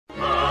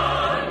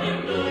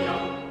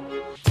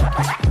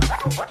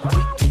Thank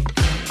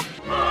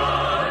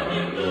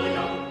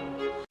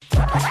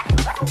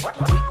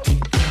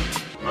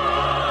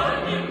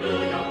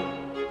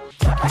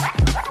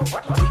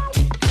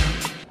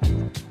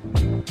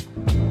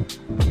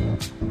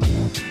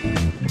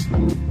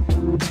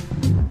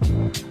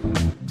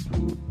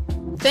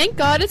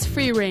God it's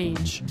free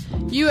range.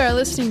 You are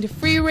listening to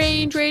Free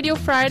Range Radio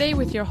Friday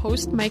with your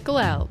host, Michael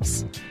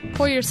Alves.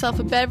 Pour yourself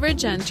a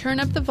beverage and turn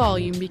up the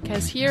volume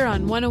because here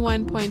on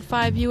 101.5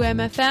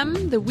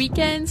 UMFM, the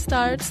weekend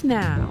starts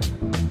now.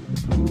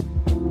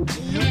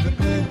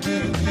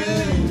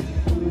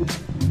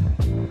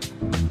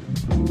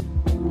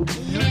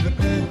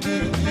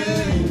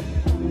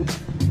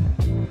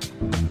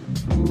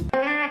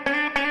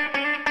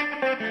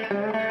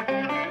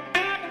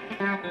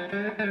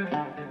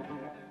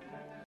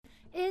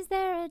 Is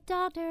there a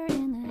doctor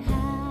in the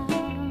house?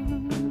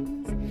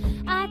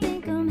 I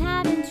think I'm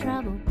having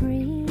trouble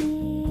breathing.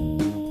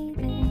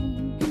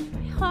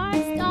 My heart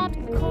stopped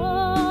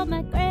cold,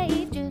 my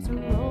grave just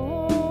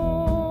rolled.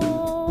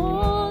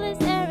 Is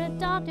there a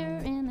doctor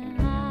in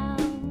the house?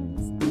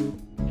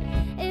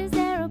 Is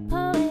there a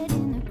poet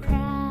in the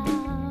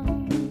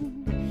crowd?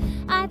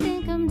 I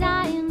think I'm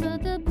dying,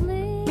 but the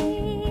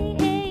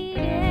bleeding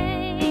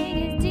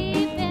is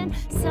deep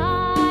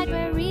inside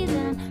where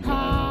reason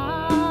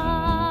hides.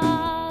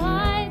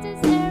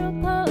 Is there a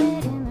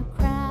poet in the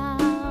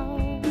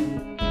crowd?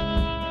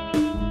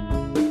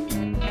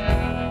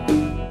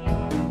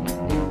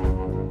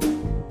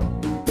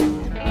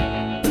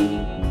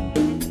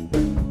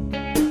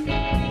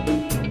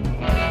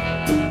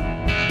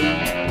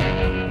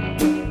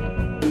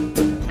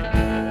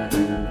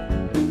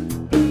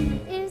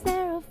 Is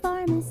there a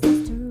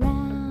pharmacist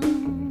around?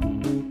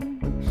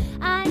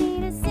 I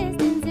need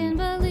assistance in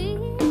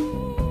believing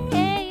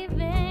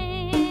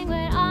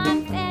when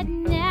I'm fed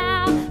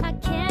now. I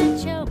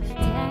can't choke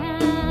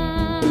down.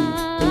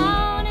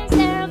 Is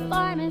there a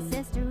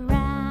pharmacist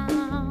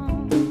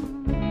around?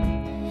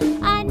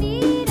 I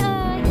need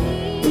a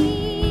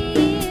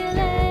healing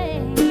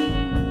feeling.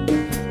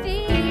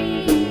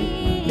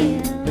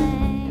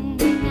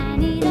 I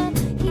need a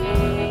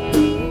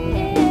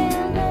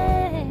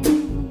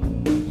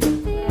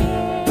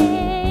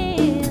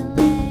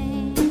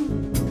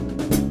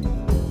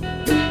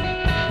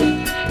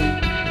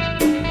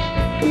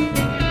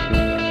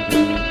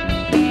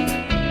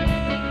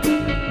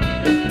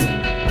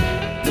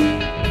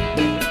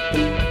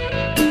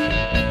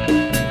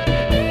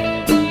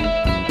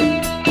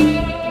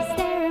Is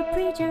there a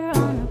preacher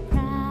on the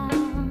prowl?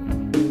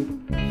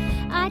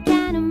 I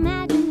can't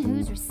imagine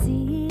who's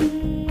receiving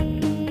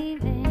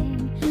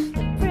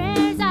the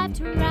prayers I've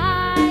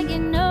tried, get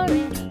no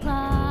reply.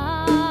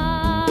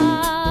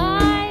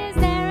 Is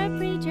there a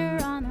preacher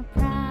on the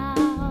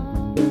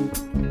prowl?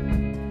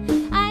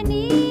 I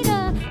need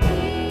a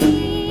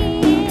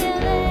healing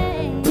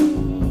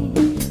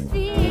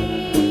feeling.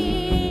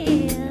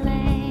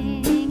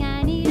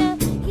 I need a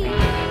healing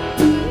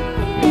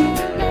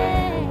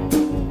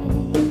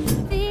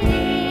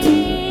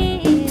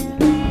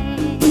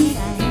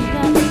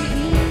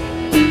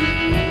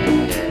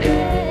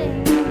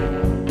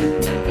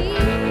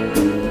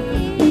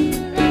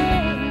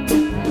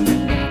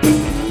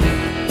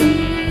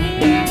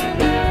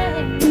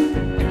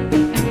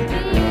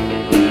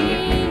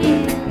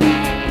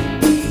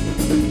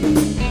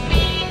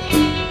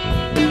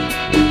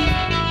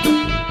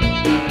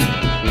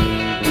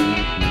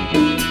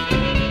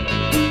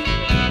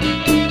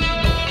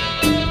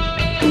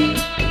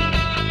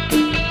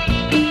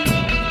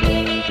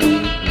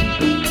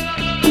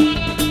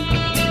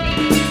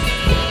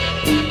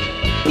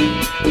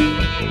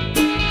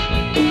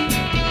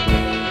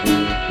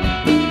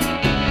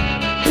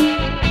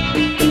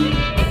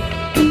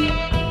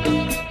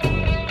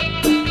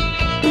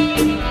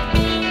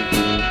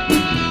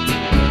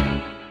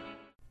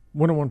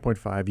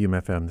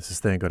UMFM. This is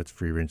Thank God It's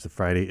Free Range, the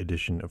Friday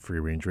edition of Free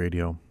Range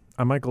Radio.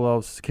 I'm Michael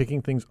Elves,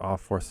 kicking things off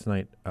for us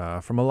tonight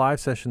from a live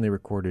session they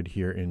recorded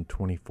here in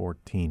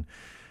 2014.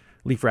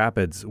 Leaf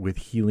Rapids with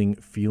Healing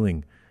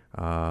Feeling.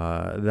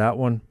 That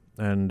one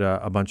and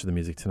a bunch of the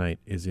music tonight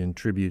is in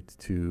tribute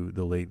to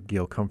the late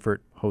Gail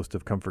Comfort, host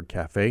of Comfort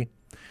Cafe,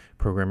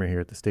 programmer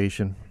here at the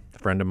station, a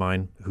friend of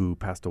mine who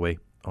passed away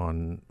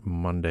on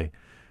Monday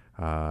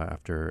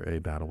after a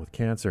battle with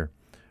cancer.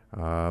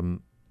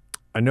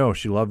 I know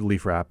she loved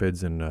Leaf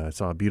Rapids, and I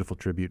saw a beautiful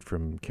tribute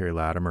from Carrie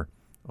Latimer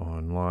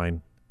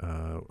online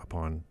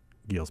upon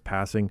Gail's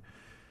passing.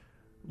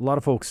 A lot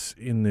of folks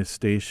in this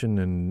station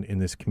and in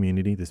this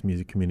community, this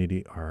music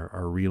community,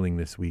 are reeling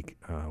this week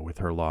with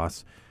her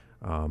loss.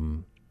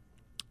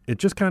 It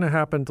just kind of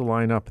happened to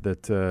line up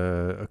that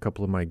a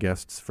couple of my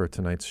guests for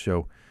tonight's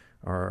show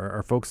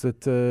are folks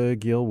that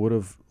Gail would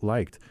have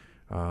liked.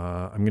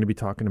 I'm going to be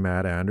talking to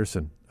Matt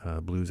Anderson, a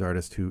blues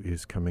artist who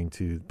is coming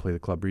to play the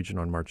Club Region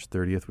on March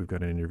 30th. We've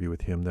got an interview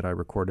with him that I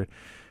recorded.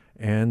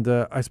 And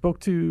I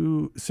spoke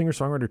to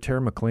singer-songwriter Tara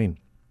McLean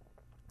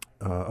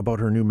about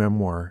her new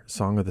memoir,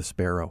 Song of the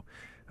Sparrow.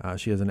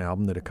 She has an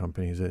album that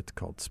accompanies it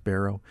called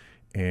Sparrow.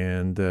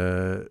 And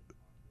I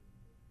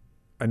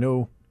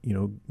know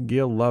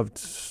Gail loved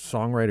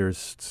songwriters,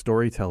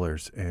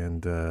 storytellers,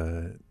 and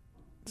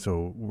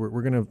so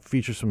we're going to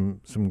feature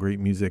some great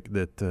music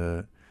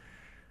that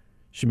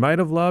she might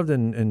have loved,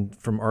 and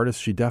from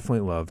artists she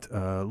definitely loved.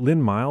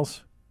 Lynn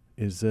Miles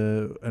is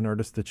an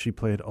artist that she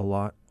played a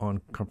lot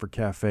on Comfort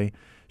Cafe.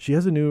 She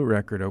has a new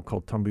record out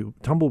called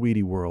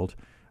Tumbleweedy World.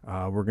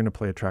 We're going to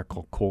play a track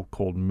called Cold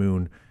Cold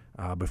Moon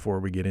before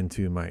we get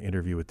into my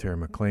interview with Tara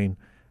McLean.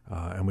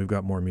 And we've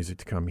got more music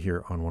to come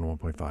here on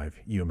 101.5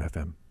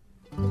 UMFM.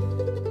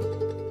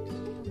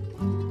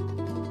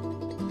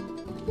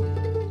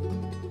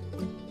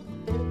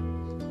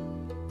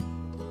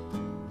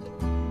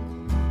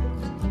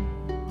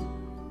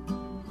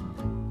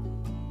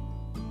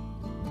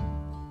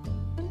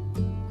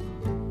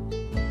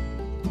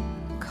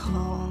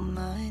 Call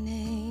my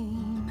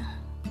name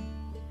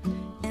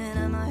and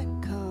I might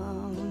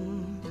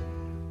come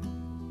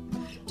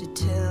to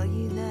tell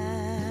you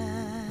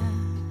that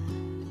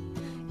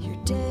your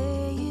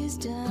day is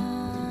done,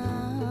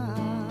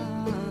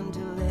 to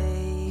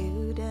lay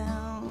you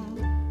down,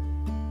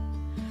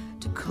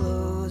 to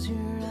close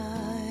your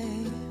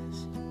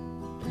eyes.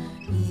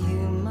 You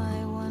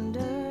might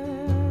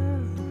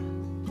wonder,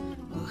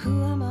 well,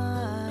 who am I?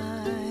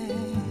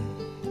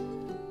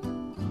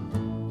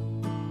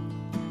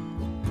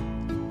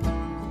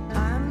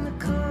 I'm the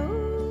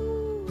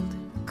cold,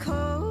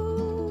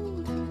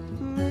 cold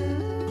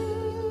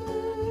moon,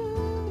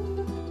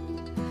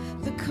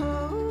 the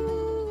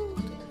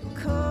cold,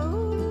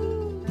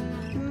 cold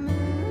moon.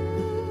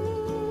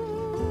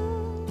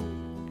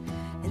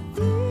 And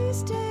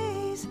these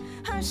days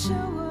I show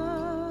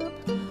up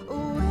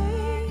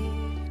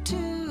way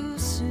too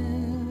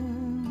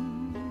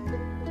soon.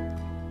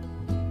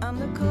 I'm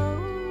the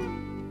cold,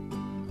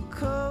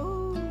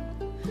 cold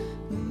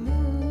moon.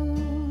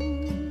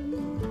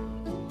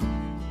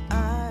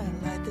 I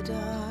light the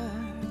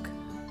dark,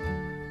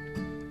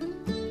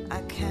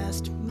 I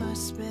cast my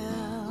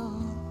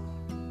spell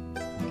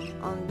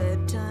on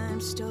bedtime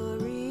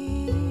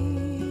stories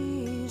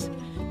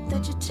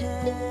that you tell.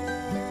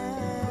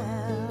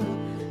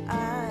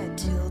 I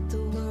tilt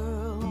the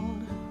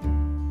world,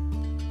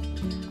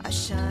 I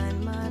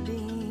shine my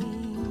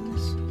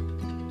beams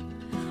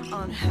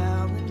on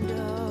howling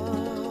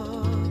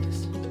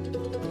dogs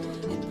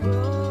and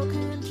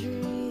broken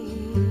dreams.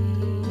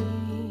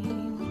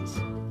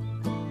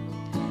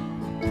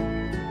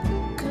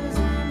 'Cause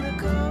I'm the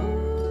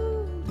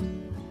cold,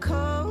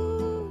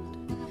 cold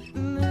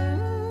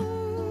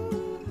moon,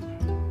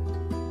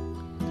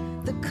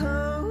 the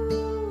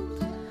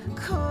cold,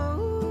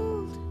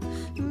 cold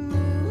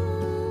moon.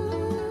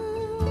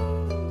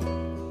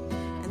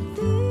 And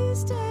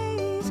these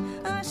days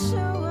I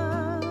show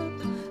up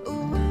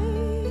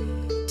way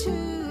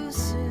too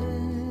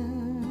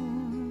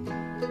soon.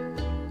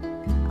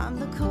 I'm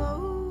the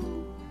cold,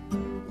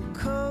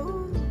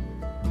 cold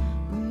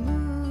moon.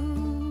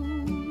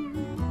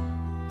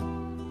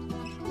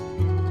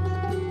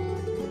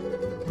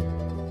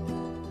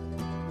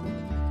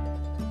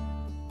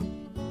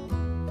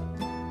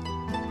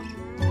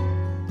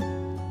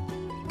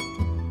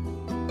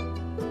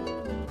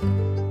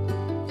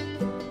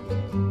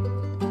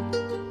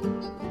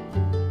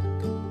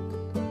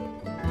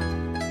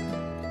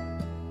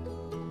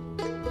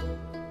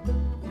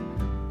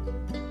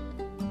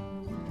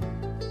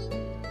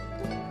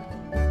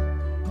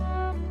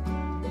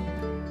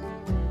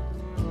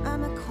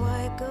 I'm a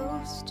quiet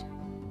ghost,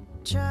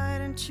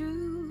 tried and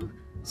true,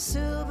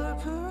 silver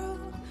pearl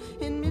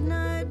in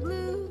midnight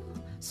blue.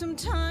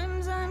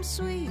 Sometimes I'm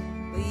sweet,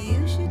 but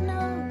you should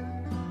know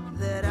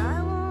that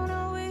I won't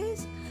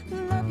always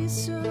love you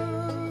so.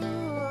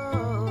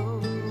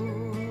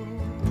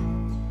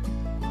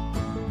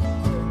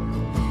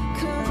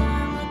 'Cause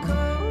I'm a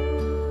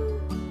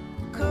cold,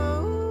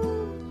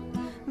 cold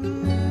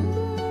moon,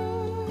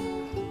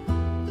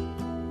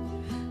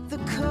 the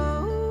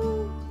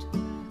cold,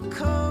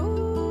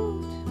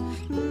 cold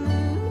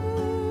moon.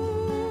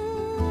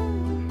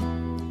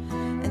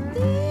 And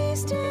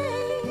these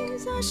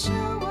days I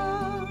show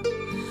up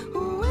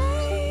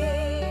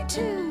way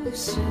too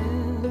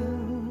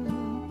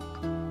soon.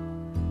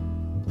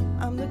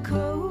 I'm the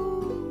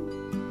cold,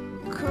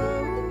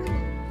 cold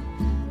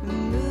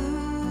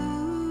moon.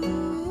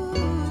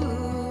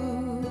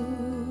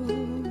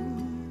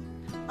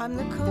 I'm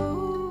the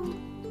cold,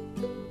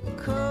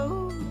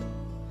 cold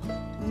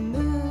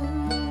moon.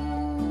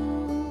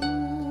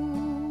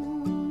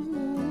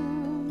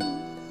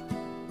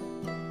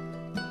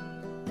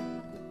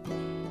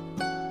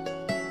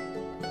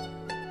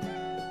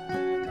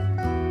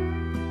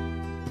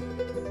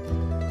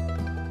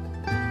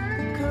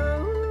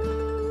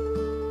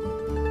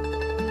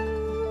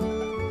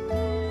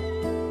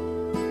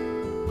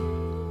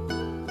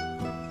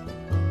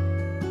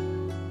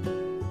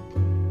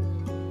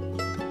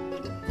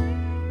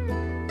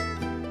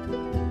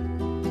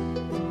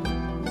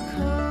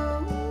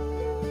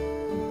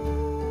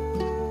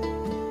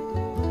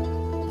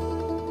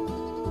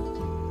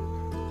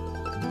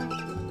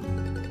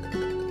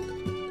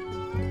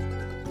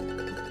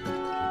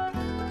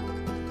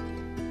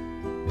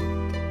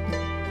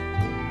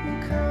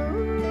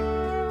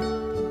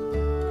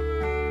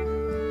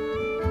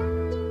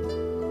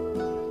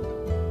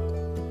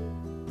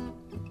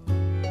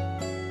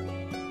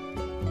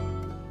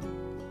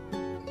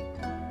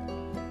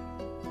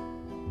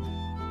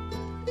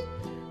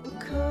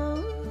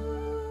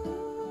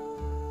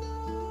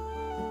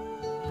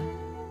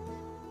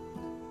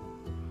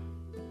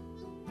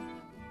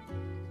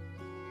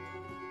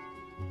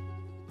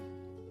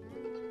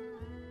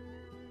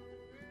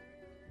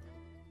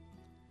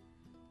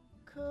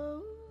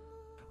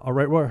 All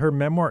right. Well, her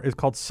memoir is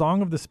called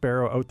Song of the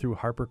Sparrow, out through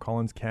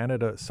HarperCollins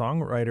Canada.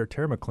 Songwriter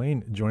Tara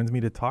McLean joins me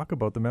to talk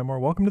about the memoir.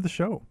 Welcome to the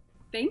show.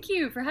 Thank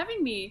you for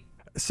having me.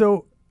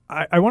 So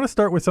I want to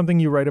start with something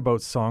you write about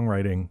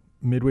songwriting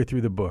midway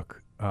through the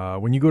book.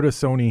 When you go to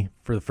Sony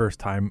for the first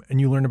time and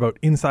you learn about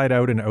inside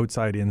out and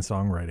outside in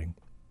songwriting.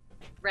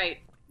 Right.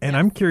 And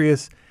I'm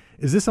curious,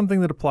 is this something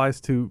that applies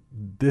to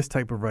this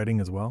type of writing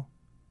as well?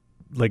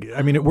 Like,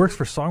 I mean, it works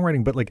for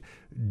songwriting, but like,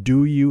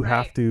 do you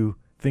have to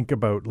think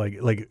about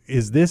like,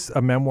 is this a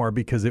memoir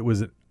because it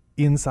was an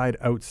inside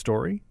out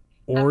story?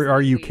 Or Absolutely.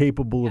 are you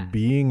capable of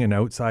being an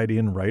outside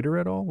in writer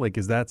at all? Like,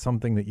 is that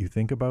something that you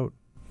think about?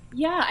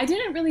 Yeah, I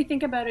didn't really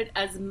think about it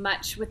as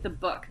much with the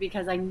book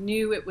because I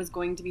knew it was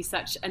going to be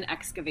such an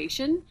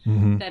excavation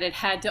that it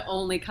had to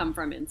only come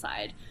from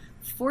inside.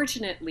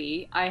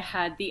 Fortunately, I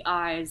had the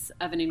eyes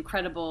of an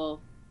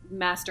incredible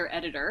master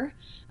editor,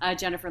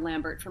 Jennifer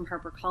Lambert from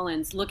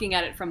HarperCollins, looking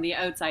at it from the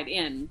outside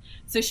in,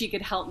 so she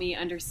could help me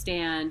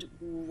understand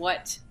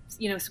what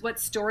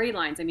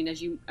storylines. I mean,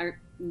 as you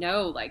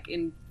know, like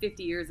in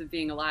 50 years of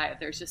being alive,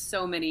 there's just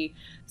so many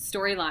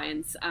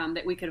storylines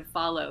that we could have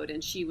followed,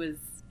 and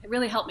it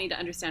really helped me to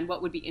understand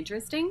what would be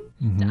interesting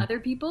to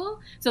other people.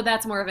 So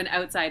that's more of an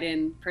outside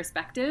in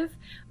perspective.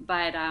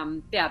 But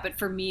but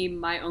for me,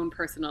 my own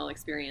personal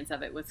experience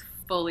of it was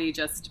fully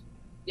just,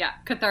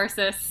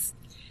 catharsis.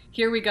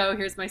 Here we go.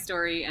 Here's my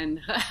story.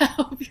 And I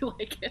hope you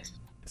like it.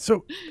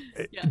 So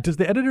does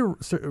the editor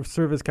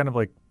serve as kind of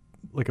like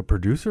a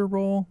producer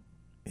role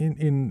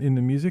in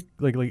the music?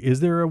 Like,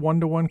 is there a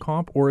one-to-one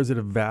comp, or is it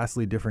a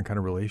vastly different kind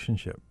of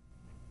relationship?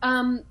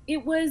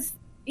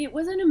 It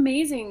was an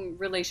amazing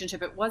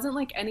relationship. It wasn't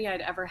like any I'd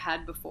ever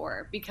had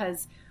before,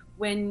 because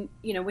when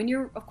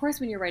you're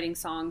writing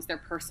songs, they're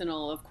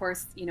personal. Of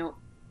course,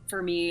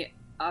 for me,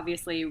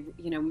 obviously,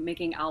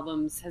 making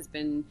albums has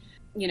been,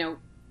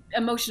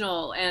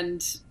 emotional,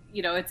 and,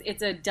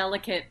 it's a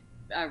delicate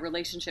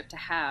relationship to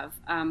have.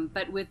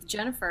 But with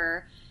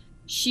Jennifer,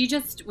 she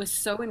just was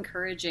so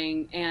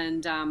encouraging,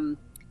 and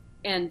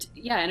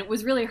it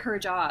was really her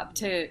job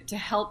to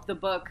help the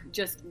book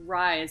just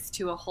rise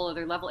to a whole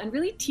other level and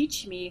really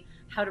teach me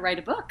how to write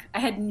a book. I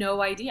had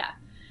no idea.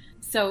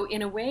 So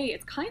in a way,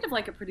 it's kind of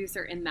like a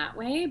producer in that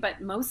way, but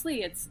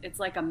mostly it's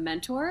like a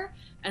mentor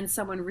and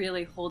someone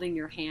really holding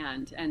your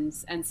hand and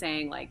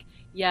saying like,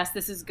 yes,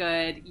 this is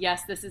good.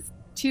 Yes, this is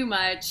too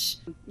much.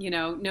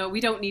 No,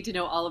 we don't need to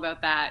know all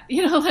about that.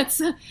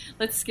 Let's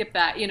skip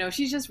that.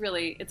 She's just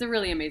it's a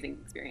really amazing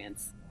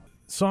experience.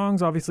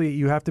 Songs, obviously,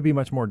 you have to be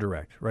much more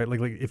direct, right?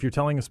 Like if you're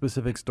telling a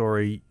specific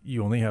story,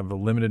 you only have a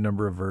limited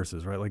number of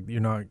verses, right? Like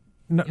you're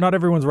not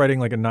everyone's writing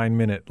like a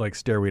 9-minute like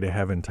Stairway to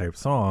Heaven type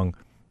song.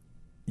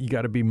 You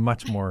got to be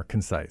much more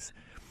concise.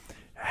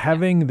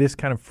 Having this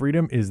kind of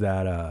freedom, is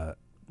that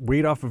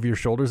weight off of your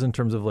shoulders in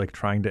terms of like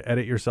trying to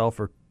edit yourself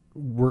or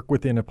work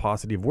within a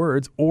paucity of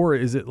words, or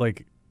is it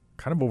like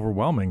kind of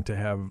overwhelming to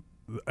have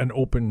an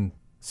open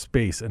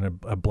space and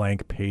a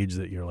blank page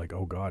that you're like,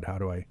 oh God, how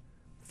do I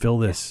fill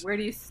this? Where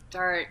do you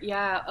start?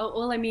 Yeah. Oh,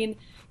 well, I mean,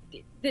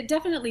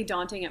 definitely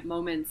daunting at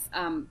moments.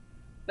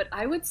 But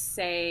I would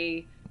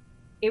say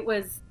it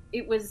was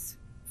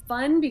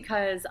fun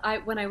because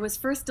when I was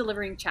first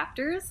delivering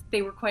chapters,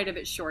 they were quite a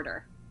bit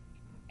shorter.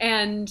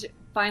 And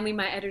finally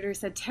my editor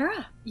said,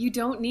 Tara, you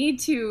don't need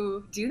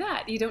to do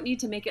that. You don't need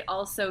to make it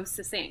all so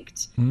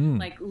succinct.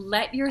 Like,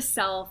 let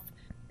yourself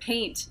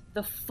paint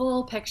the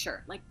full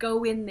picture. Like,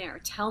 go in there,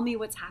 tell me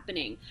what's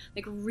happening.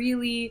 Like,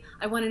 really,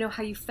 I want to know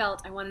how you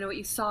felt. I want to know what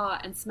you saw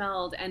and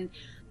smelled, and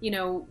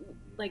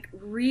like,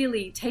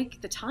 really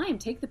take the time,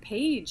 take the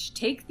page,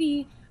 take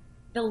the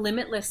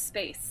limitless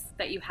space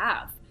that you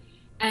have.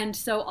 And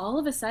so all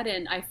of a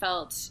sudden I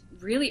felt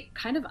really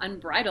kind of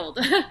unbridled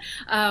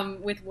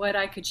with what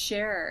I could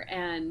share,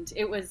 and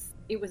it was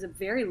a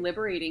very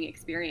liberating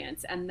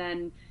experience. And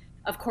then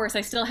of course,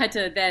 I still had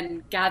to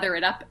then gather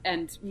it up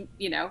and,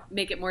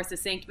 make it more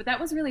succinct. But that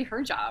was really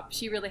her job.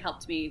 She really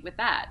helped me with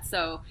that.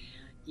 So,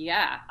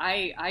 yeah,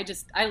 I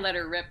let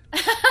her rip.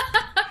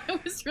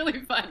 It was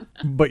really fun.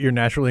 But your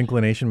natural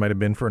inclination might have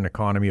been for an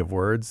economy of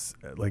words.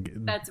 Like,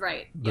 that's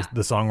right.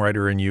 The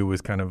songwriter in you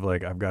was kind of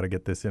like, I've got to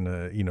get this in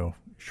a,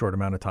 short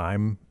amount of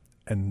time.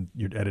 And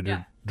your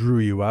editor drew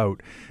you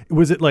out.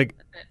 Was it like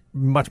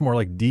much more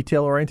like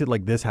detail oriented?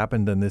 Like, this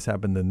happened, then this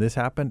happened, then this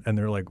happened. And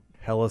they're like,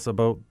 tell us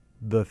about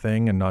the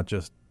thing and not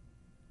just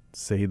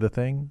say the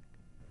thing?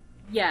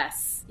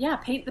 Yes. Yeah,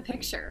 paint the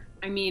picture.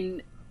 I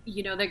mean,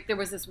 there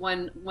was this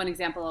one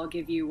example I'll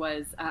give you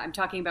was I'm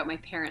talking about my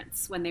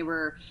parents when we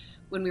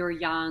were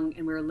young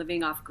and we were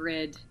living off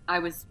grid. I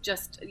was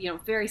just,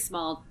 very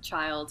small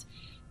child,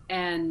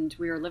 and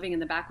we were living in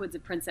the backwoods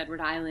of Prince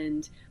Edward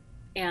Island,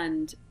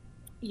 and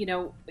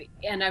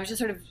I was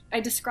just I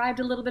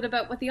described a little bit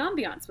about what the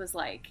ambiance was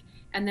like.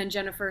 And then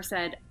Jennifer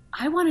said,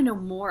 I want to know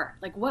more.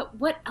 Like,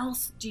 what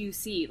else do you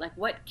see? Like,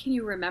 what can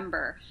you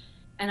remember?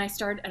 And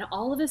and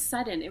all of a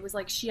sudden, it was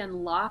like she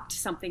unlocked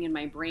something in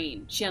my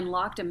brain. She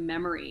unlocked a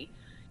memory.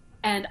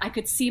 And I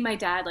could see my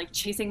dad, like,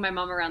 chasing my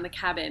mom around the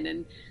cabin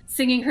and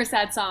singing her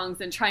sad songs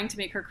and trying to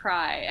make her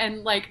cry.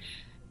 And, like,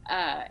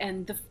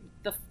 and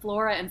the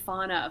flora and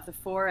fauna of the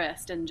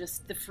forest, and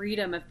just the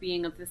freedom of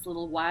being of this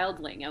little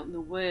wildling out in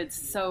the woods.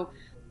 So,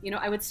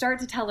 I would start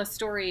to tell a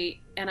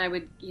story, and I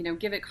would,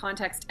 give it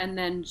context, and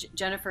then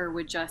Jennifer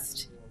would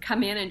just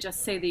come in and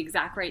just say the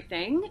exact right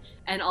thing,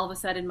 and all of a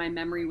sudden my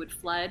memory would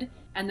flood,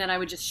 and then I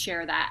would just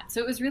share that.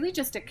 So it was really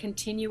just a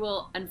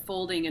continual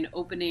unfolding and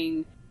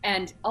opening.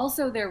 And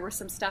also there were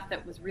some stuff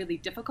that was really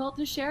difficult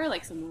to share,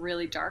 like some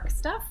really dark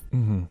stuff.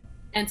 Mm-hmm.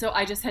 And so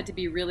I just had to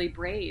be really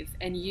brave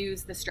and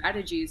use the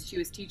strategies she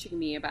was teaching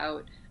me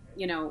about,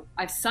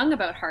 I've sung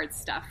about hard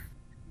stuff,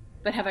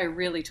 but have I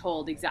really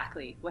told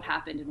exactly what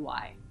happened and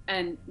why?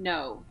 And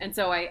no. And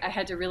so I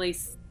had to really,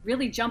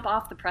 really jump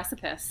off the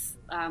precipice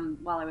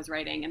while I was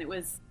writing. And it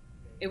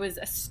was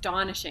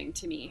astonishing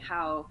to me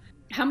how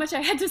much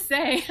I had to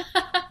say.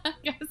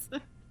 Yes.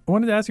 I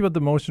wanted to ask you about the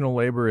emotional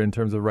labor in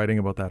terms of writing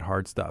about that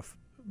hard stuff,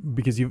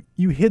 because you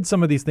hid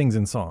some of these things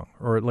in song,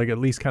 or like at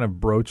least kind of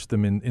broached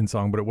them in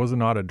song, but it was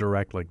not a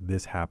direct, like,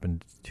 this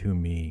happened to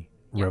me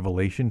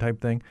revelation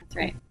type thing. That's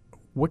right.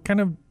 What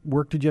kind of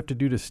work did you have to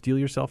do to steel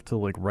yourself to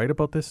like write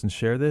about this and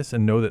share this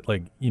and know that,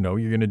 like, you're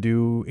going to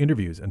do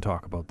interviews and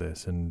talk about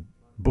this and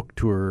book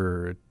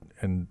tour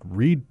and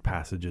read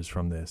passages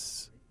from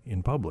this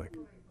in public?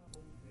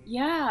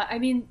 Yeah, I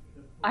mean,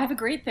 I have a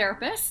great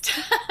therapist.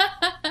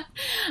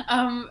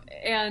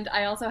 And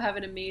I also have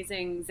an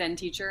amazing Zen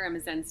teacher. I'm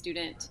a Zen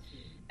student.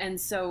 And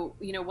so,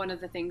 one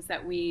of the things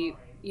that we,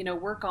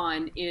 work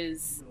on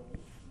is,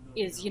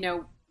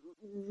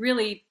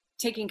 really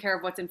taking care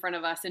of what's in front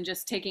of us and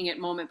just taking it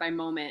moment by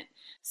moment.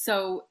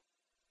 So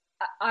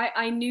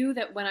I knew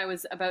that when I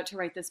was about to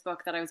write this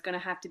book that I was going to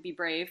have to be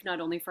brave, not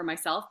only for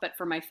myself, but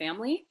for my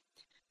family.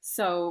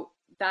 So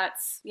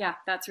that's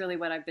really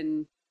what I've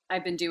been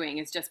doing,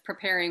 is just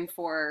preparing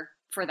for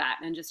that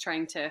and just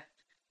trying to,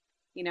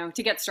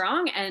 to get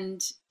strong.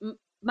 And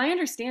my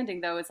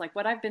understanding, though, is like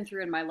what I've been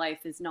through in my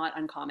life is not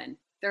uncommon.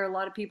 There are a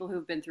lot of people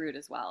who've been through it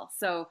as well.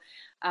 So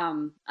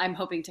I'm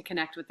hoping to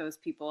connect with those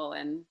people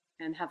and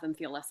have them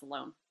feel less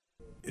alone.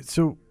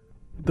 So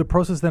the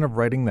process then of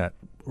writing that,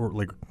 or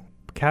like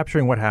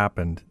capturing what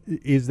happened,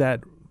 is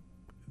that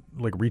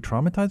like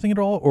re-traumatizing it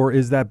all? Or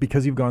is that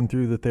because you've gone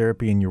through the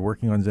therapy and you're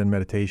working on Zen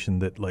meditation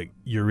that like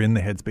you're in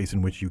the headspace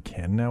in which you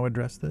can now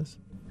address this?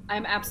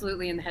 I'm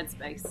absolutely in the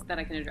headspace that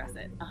I can address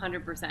it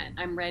 100%.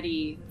 I'm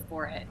ready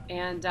for it.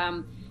 And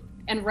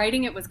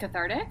writing it was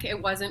cathartic. It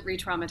wasn't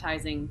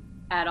re-traumatizing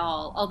at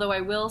all. Although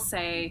I will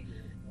say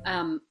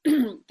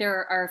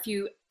there are a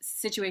few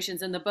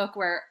situations in the book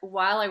where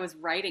while I was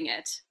writing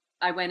it,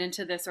 I went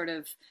into this sort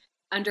of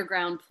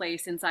underground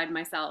place inside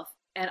myself,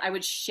 and I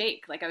would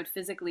shake, like I would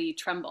physically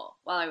tremble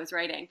while I was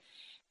writing.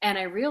 And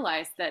I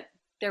realized that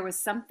there was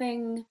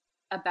something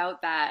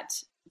about that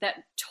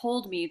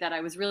told me that I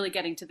was really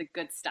getting to the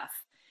good stuff.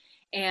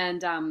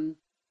 And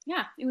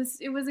it was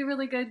a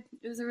really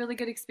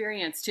good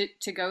experience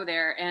to go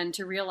there and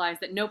to realize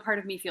that no part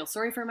of me feels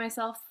sorry for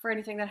myself for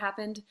anything that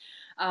happened.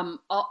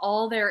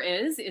 All there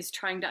is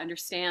trying to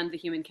understand the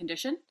human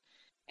condition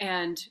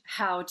and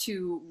how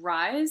to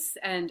rise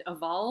and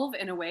evolve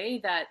in a way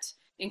that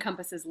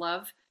encompasses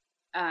love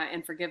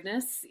and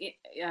forgiveness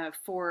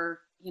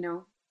for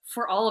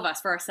all of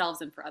us, for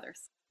ourselves and for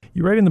others.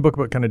 You write in the book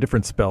about kind of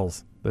different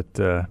spells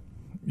that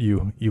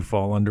you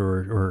fall under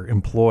or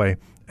employ,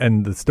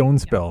 and the stone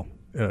spell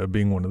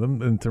being one of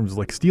them, in terms of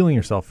like steeling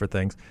yourself for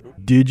things.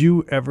 Did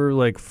you ever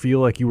like feel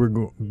like you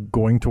were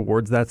going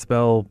towards that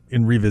spell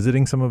in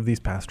revisiting some of these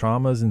past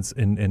traumas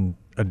and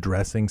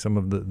addressing some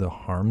of the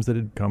harms that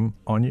had come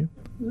on you?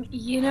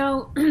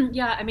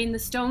 Yeah, I mean, the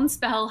stone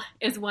spell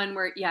is one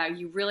where,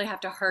 you really have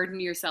to harden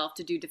yourself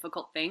to do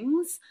difficult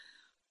things.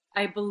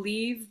 I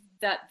believe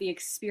that the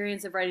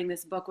experience of writing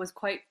this book was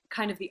quite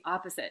kind of the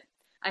opposite.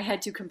 I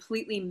had to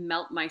completely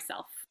melt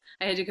myself.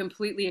 I had to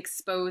completely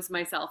expose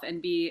myself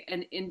and be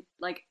in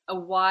like a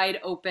wide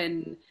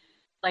open,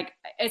 like,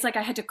 it's like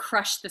I had to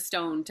crush the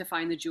stone to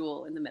find the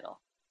jewel in the middle.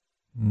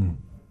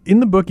 In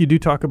the book, you do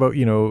talk about,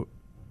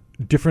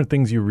 different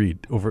things you read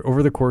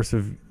over the course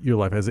of your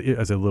life as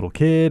a little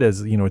kid,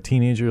 as, a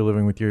teenager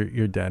living with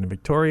your dad in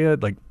Victoria.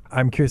 Like,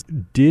 I'm curious,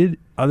 did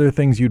other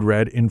things you'd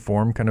read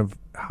inform kind of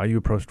how you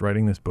approached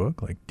writing this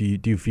book? Like, do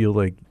you feel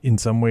like in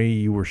some way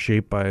you were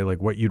shaped by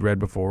like what you'd read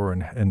before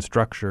and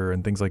structure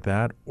and things like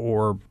that?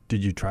 Or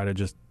did you try to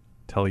just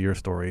tell your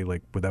story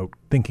like without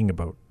thinking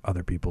about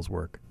other people's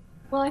work?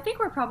 Well, I think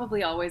we're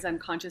probably always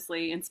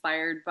unconsciously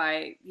inspired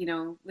by,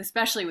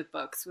 especially with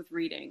books, with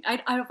reading.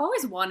 I've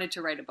always wanted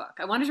to write a book.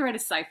 I wanted to write a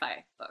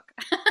sci-fi book.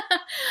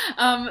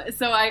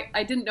 So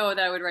I didn't know that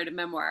I would write a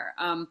memoir.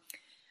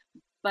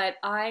 But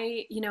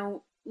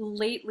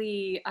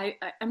lately,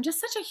 I'm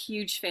just such a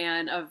huge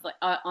fan of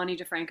Ani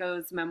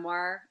DeFranco's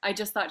memoir. I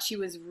just thought she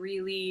was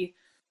really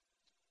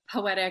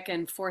poetic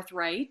and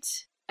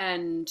forthright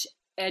and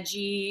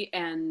edgy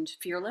and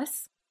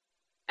fearless.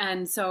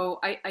 And so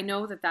I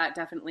know that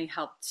definitely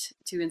helped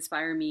to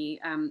inspire me.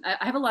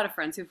 I have a lot of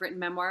friends who've written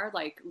memoir,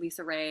 like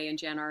Lisa Ray and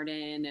Jan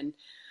Arden, and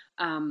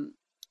I'm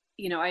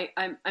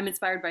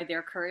inspired by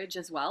their courage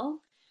as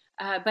well.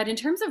 But in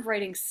terms of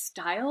writing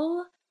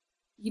style,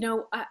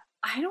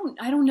 I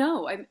don't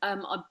know.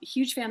 I'm a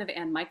huge fan of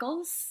Anne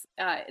Michaels,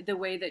 the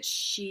way that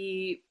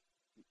she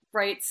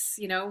writes,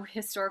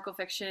 historical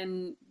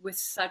fiction with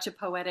such a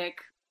poetic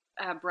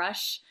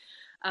brush.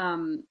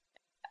 Um,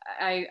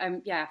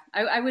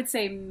 I would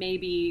say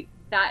maybe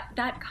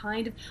that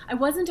kind of. I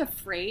wasn't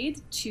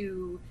afraid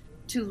to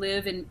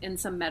live in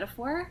some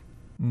metaphor.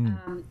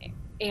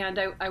 And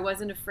I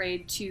wasn't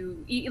afraid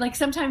to, like,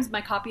 sometimes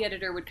my copy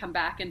editor would come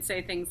back and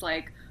say things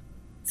like,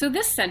 so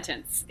this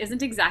sentence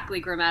isn't exactly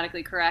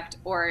grammatically correct,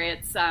 or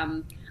it's,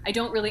 I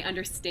don't really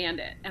understand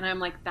it. And I'm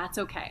like, that's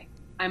okay.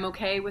 I'm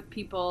okay with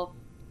people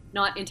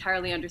not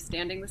entirely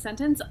understanding the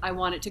sentence. I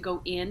want it to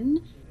go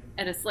in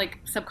at a like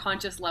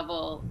subconscious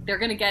level. They're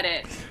going to get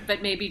it,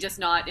 but maybe just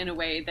not in a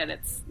way that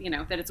it's,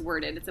 that it's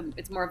worded.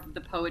 It's more of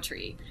the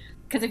poetry.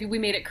 Because if we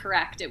made it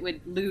correct, it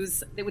would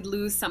lose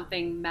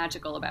something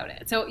magical about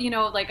it. So,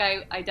 like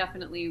I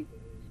definitely,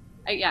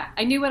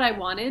 I knew what I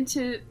wanted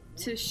to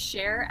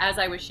share as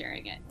I was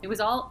sharing it. It was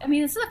all,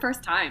 this is the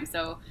first time,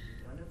 so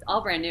it's all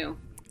brand new.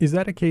 Is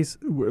that a case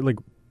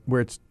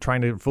where it's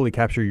trying to fully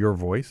capture your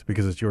voice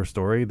because it's your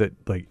story, that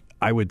like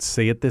I would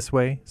say it this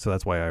way, so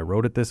that's why I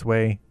wrote it this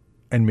way,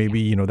 and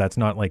maybe that's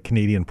not like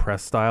Canadian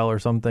press style or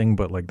something,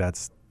 but like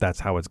that's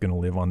how it's going to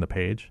live on the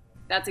page?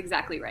 That's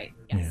exactly right.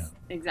 Yes,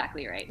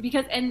 exactly right.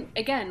 Because, and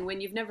again, when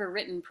you've never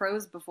written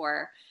prose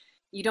before,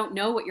 you don't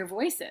know what your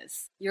voice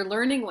is. You're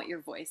learning what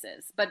your voice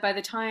is. But by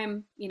the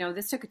time,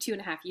 this took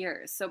 2.5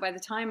 years. So by the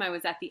time I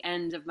was at the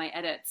end of my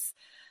edits,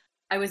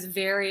 I was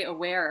very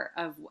aware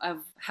of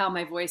how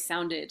my voice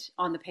sounded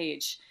on the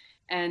page,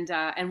 and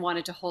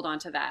wanted to hold on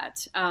to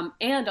that.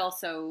 And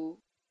also,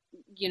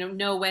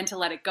 know when to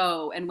let it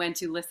go and when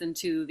to listen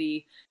to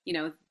the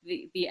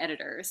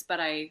editors. But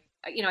I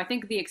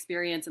think the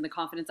experience and the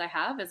confidence I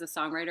have as a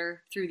songwriter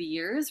through the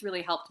years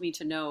really helped me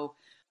to know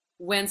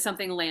when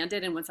something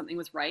landed and when something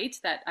was right,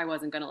 that I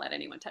wasn't going to let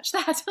anyone touch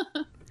that.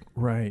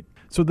 Right.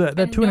 So that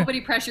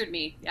nobody pressured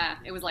me. Yeah.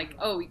 It was like,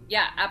 oh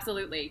yeah,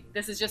 absolutely.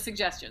 This is just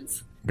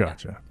suggestions.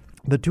 Gotcha.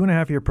 The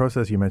 2.5 year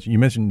process you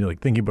mentioned like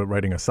thinking about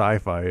writing a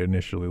sci-fi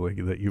initially, like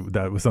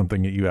that was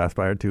something that you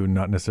aspired to,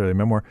 not necessarily a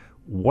memoir.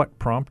 What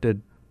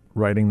prompted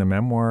writing the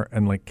memoir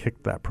and like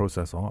kicked that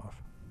process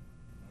off?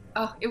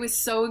 Oh, it was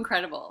so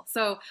incredible.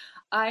 So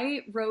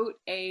I wrote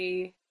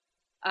an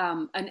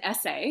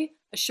essay,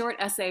 a short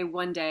essay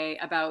one day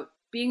about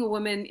being a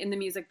woman in the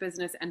music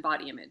business and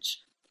body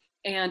image.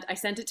 And I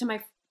sent it to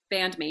my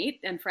bandmate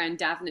and friend,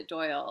 Davenant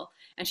Doyle.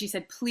 And she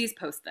said, please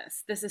post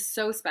this. This is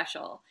so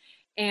special.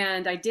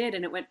 And I did,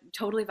 and it went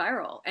totally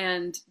viral.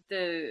 And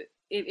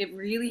it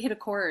really hit a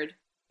chord.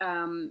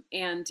 And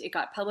it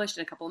got published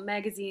in a couple of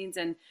magazines,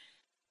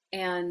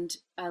 and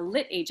a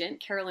lit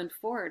agent, Carolyn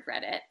Ford,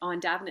 read it on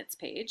Davenant's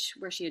page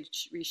where she had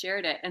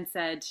reshared it and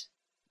said,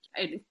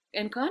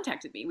 and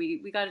contacted me.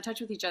 We got in touch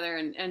with each other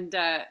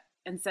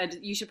and said,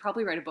 you should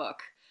probably write a book.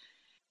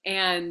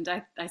 And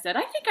I said,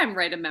 I think I'm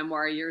right a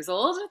memoir years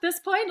old at this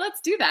point. Let's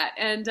do that.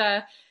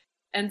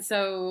 And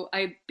so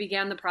I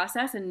began the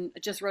process and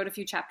just wrote a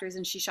few chapters,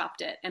 and she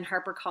shopped it, and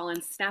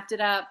HarperCollins snapped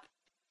it up.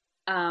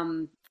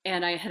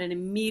 And I had an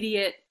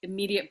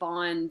immediate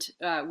bond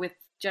with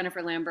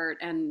Jennifer Lambert,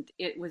 and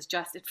it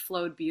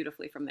flowed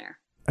beautifully from there.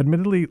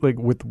 Admittedly, like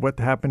with what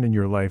happened in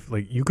your life,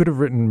 like you could have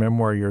written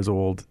memoir years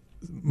old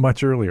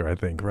much earlier, I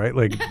think, right?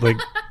 Like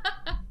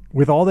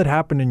with all that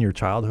happened in your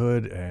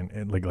childhood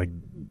and like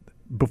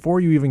before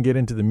you even get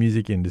into the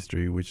music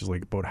industry, which is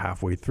like about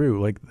halfway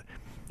through, like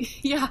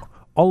yeah,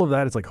 all of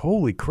that is like,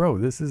 holy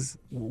crow,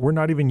 we're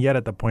not even yet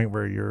at the point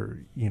where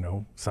you're,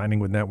 signing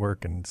with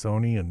Network and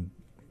Sony and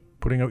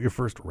putting out your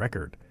first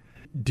record.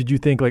 Did you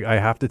think like I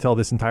have to tell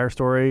this entire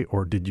story,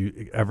 or did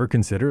you ever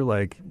consider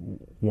like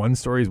one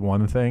story is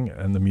one thing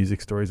and the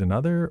music story is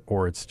another,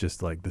 or it's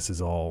just like this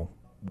is all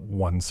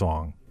one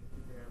song?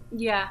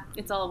 Yeah,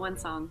 it's all one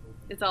song.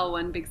 It's all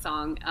one big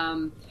song.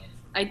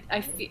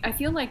 I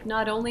feel like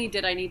not only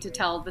did I need to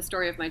tell the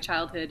story of my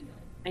childhood,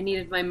 I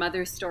needed my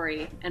mother's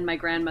story and my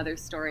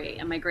grandmother's story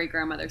and my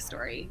great-grandmother's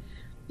story,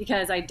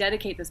 because I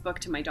dedicate this book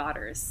to my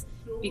daughters,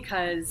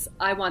 because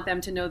I want them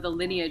to know the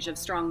lineage of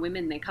strong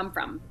women they come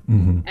from.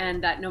 Mm-hmm.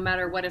 And that no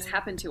matter what has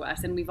happened to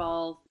us, and we've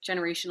all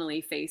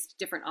generationally faced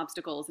different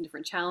obstacles and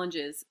different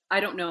challenges, I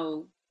don't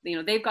know,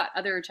 they've got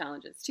other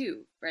challenges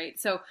too, right?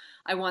 So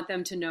I want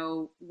them to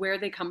know where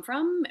they come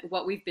from,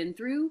 what we've been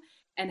through,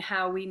 and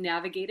how we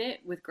navigate it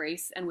with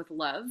grace and with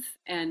love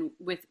and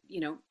with,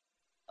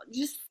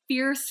 just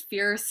fierce,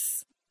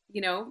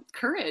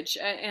 courage.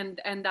 And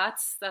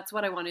that's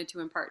what I wanted to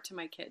impart to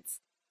my kids.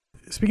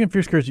 Speaking of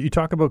fierce courage, you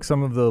talk about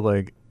some of the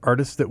like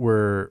artists that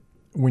were,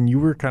 when you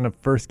were kind of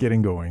first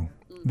getting going,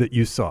 that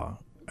you saw.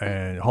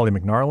 And Holly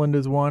McNarland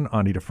is one.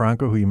 Ani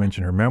DeFranco, who you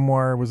mentioned, her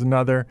memoir, was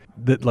another.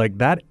 That like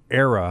that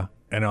era,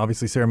 and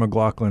obviously Sarah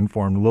McLachlan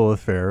formed Lilith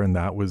Fair, and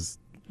that was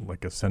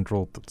like a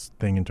central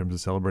thing in terms of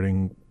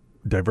celebrating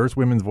diverse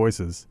women's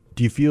voices.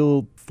 Do you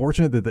feel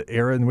fortunate that the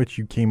era in which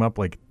you came up,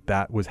 like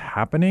that was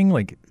happening?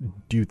 Like,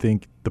 do you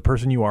think the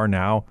person you are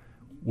now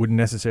wouldn't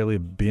necessarily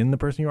have been the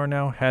person you are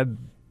now had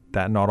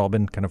that not all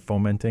been kind of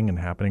fomenting and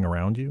happening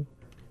around you?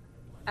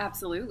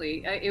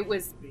 Absolutely. It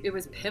was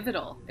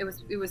pivotal. It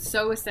was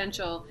so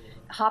essential.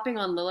 Hopping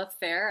on Lilith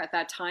Fair at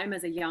that time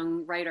as a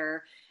young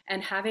writer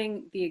and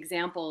having the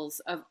examples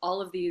of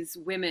all of these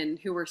women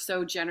who were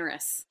so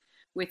generous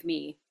with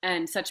me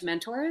and such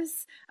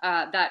mentors,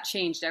 that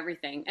changed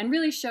everything and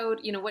really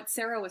showed, what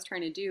Sarah was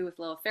trying to do with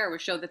Lilith Fair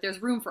was show that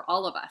there's room for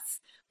all of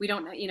us. We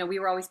don't, we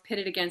were always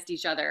pitted against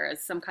each other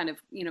as some kind of,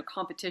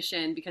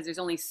 competition because there's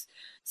only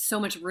so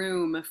much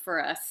room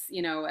for us,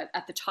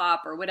 at the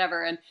top or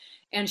whatever.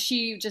 And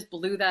she just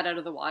blew that out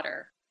of the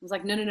water. It was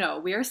like, no, no, no,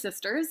 we are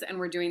sisters and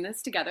we're doing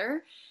this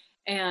together.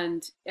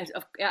 And it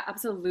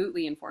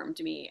absolutely informed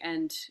me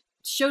and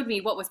showed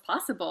me what was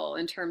possible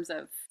in terms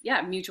of,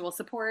 mutual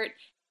support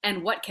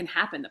and what can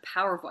happen, the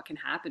power of what can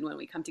happen when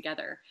we come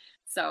together.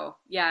 So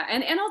yeah,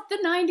 and the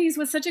 90s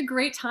was such a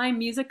great time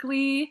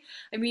musically.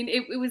 I mean,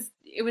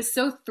 it was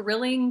so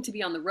thrilling to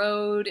be on the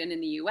road and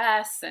in the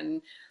US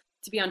and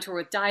to be on tour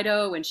with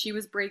Dido when she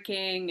was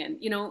breaking. And,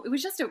 it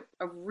was just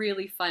a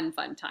really fun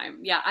time.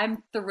 Yeah,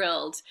 I'm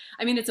thrilled.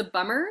 I mean, it's a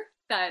bummer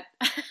that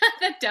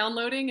that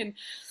downloading and,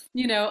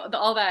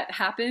 all that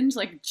happened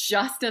like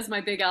just as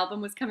my big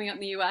album was coming out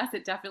in the US.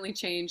 It definitely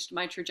changed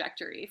my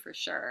trajectory for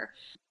sure.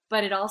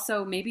 But it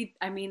also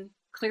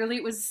clearly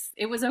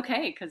it was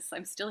okay because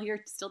I'm still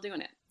here, still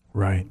doing it.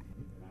 Right.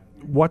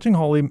 Watching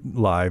Holly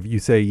live, you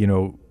say,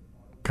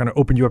 kind of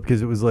opened you up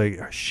because it was like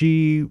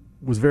she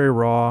was very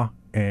raw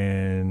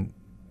and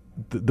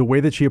the way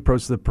that she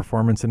approached the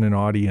performance in an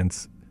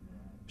audience,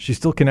 she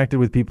still connected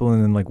with people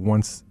and then like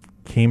once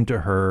came to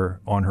her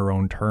on her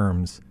own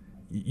terms.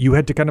 You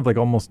had to kind of like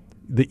almost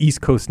the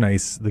East Coast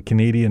nice, the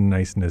Canadian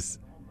niceness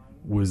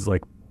was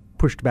like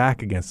pushed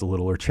back against a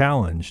little or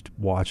challenged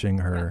watching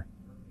her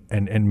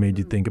and made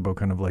you think about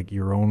kind of like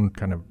your own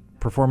kind of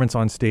performance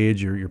on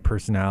stage, your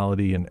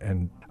personality.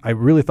 And I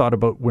really thought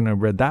about when I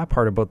read that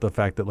part about the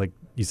fact that like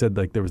you said,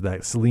 like there was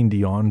that Celine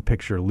Dion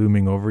picture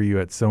looming over you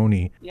at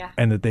Sony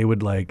and that they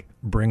would like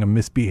bring a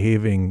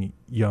misbehaving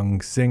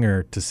young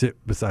singer to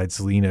sit beside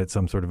Celine at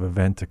some sort of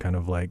event to kind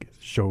of like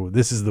show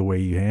this is the way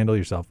you handle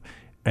yourself.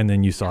 And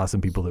then you saw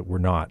some people that were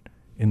not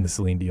in the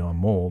Celine Dion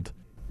mold.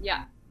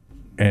 Yeah.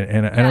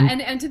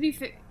 And to be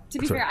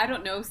fair, I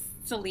don't know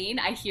Celine.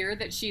 I hear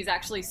that she's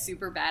actually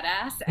super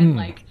badass and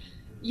like,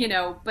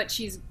 but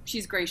she's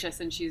gracious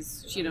and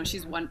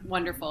she's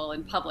wonderful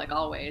in public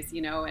always,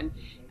 and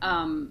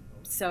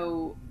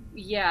so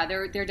yeah,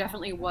 there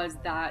definitely was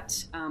that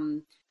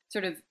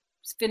sort of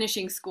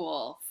finishing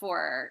school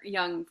for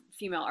young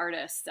female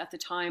artists at the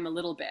time a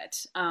little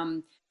bit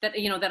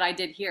that I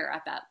did hear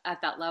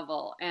at that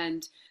level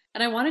and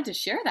I wanted to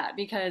share that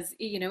because,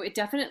 it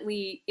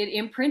definitely, it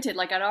imprinted,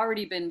 like I'd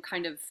already been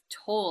kind of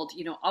told,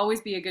 always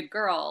be a good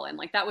girl. And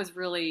like, that was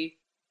really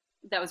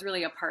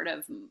a part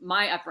of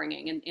my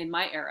upbringing in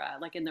my era,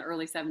 like in the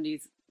early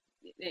 70s,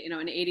 in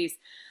the 80s.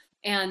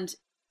 And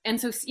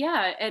so,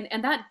 yeah.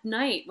 And that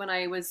night when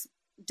I was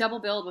double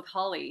billed with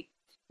Holly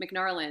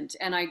McNarland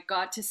and I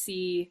got to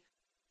see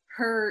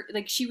her,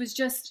 like, she was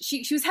just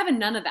having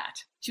none of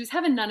that. She was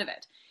having none of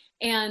it.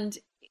 And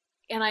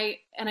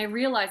I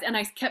realized, and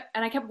I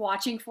kept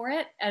watching for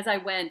it as I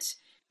went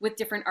with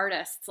different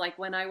artists. Like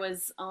when I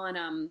was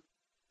on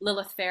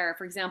Lilith Fair,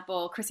 for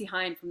example, Chrissy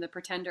Hine from The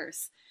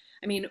Pretenders.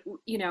 I mean,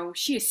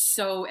 she is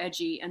so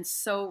edgy and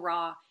so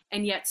raw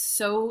and yet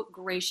so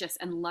gracious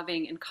and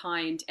loving and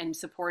kind and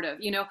supportive,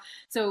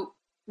 So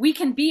we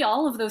can be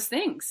all of those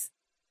things.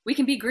 We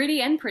can be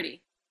gritty and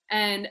pretty.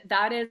 And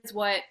that is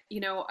what,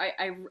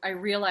 I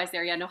realized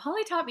there. Yeah, no,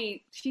 Holly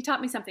she taught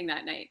me something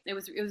that night. It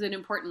was an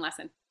important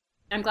lesson.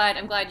 I'm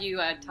glad you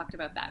talked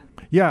about that.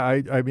 Yeah,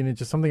 I mean, it's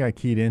just something I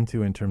keyed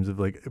into in terms of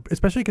like,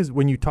 especially because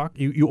when you talk,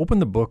 you open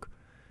the book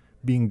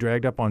being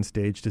dragged up on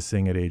stage to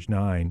sing at age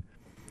 9.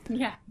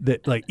 Yeah.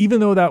 That like, even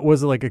though that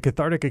was like a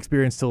cathartic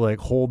experience to like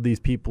hold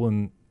these people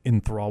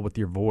in thrall with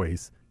your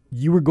voice,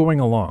 you were going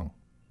along.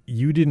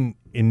 You didn't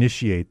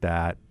initiate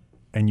that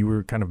and you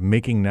were kind of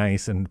making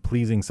nice and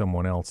pleasing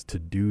someone else to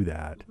do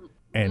that.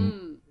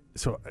 And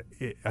so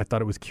I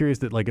thought it was curious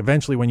that like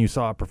eventually when you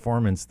saw a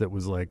performance that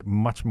was like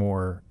much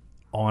more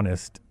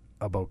honest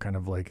about kind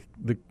of like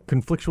the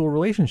conflictual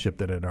relationship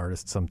that an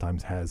artist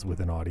sometimes has with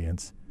an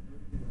audience.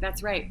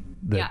 That's right.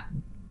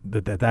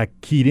 That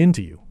keyed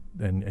into you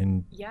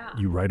and yeah.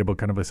 You write about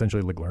kind of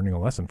essentially like learning a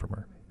lesson from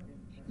her.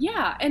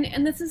 Yeah.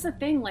 And this is the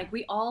thing, like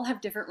we all have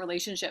different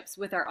relationships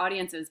with our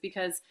audiences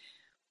because,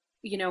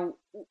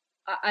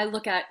 I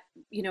look at,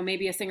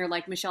 maybe a singer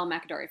like Michelle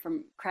McAdory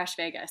from Crash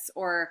Vegas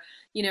or,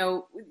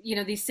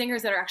 these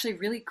singers that are actually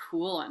really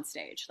cool on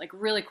stage, like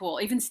really cool.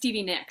 Even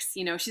Stevie Nicks,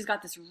 she's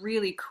got this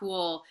really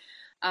cool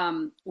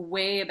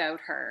way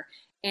about her.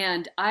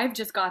 And I've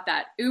just got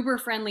that uber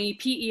friendly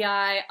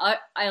PEI,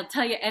 I'll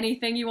tell you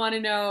anything you want to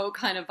know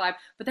kind of vibe.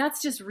 But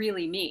that's just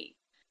really me.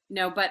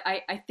 But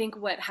I think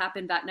what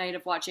happened that night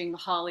of watching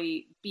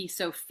Holly be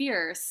so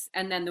fierce,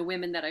 and then the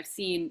women that I've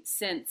seen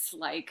since,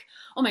 like,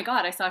 oh my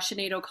God, I saw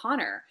Sinead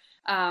O'Connor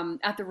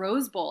at the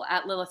Rose Bowl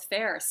at Lilith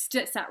Fair,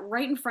 sat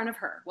right in front of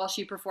her while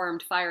she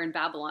performed Fire in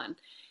Babylon.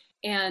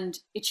 And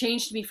that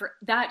changed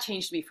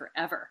me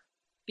forever.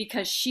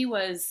 because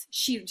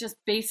she just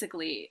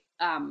basically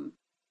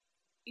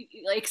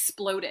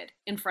exploded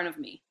in front of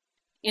me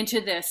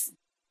into this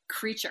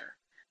creature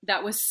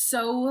that was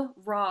so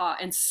raw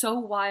and so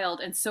wild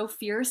and so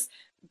fierce,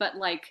 but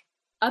like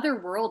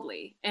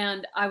otherworldly.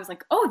 And I was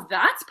like, oh,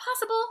 that's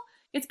possible.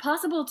 It's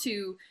possible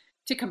to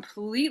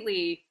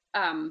completely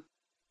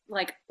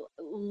like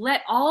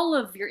let all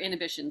of your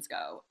inhibitions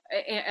go,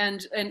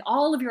 and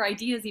all of your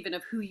ideas even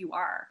of who you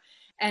are,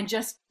 and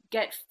just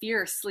get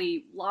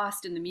fiercely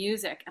lost in the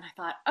music. And I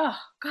thought, oh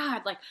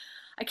God, like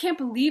I can't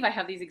believe I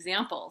have these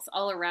examples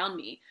all around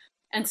me.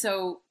 And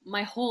so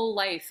my whole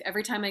life,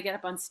 every time I get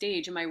up on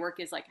stage, and my work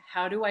is like,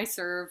 how do I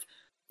serve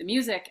the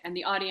music and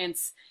the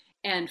audience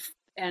and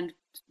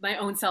my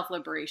own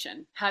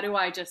self-liberation? How do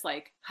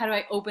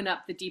I open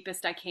up the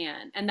deepest I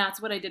can? And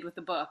that's what I did with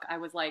the book. I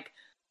was like,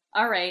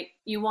 all right,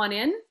 you want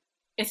in?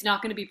 It's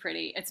not going to be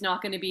pretty. It's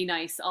not going to be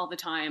nice all the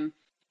time.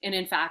 And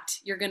in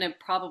fact, you're going to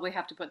probably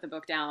have to put the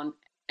book down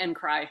and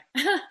cry.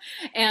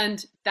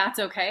 And that's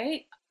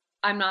okay.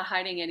 I'm not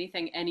hiding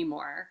anything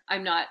anymore.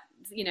 I'm not,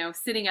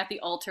 sitting at the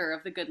altar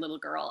of the good little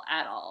girl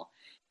at all.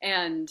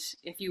 And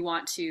if you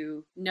want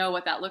to know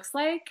what that looks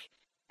like,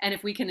 and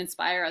if we can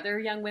inspire other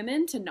young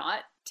women to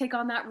not take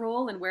on that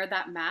role and wear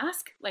that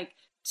mask, like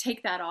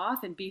take that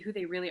off and be who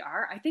they really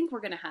are, I think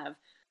we're going to have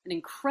an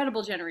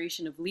incredible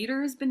generation of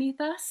leaders beneath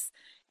us.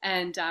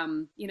 And,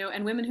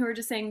 and women who are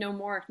just saying no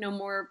more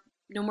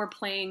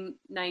playing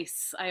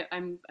nice.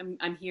 I'm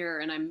here,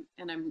 and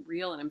I'm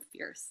real, and I'm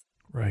fierce.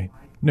 Right.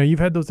 Now, you've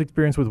had those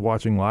experiences with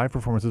watching live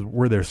performances.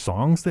 Were there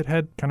songs that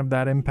had kind of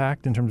that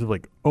impact in terms of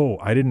like, oh,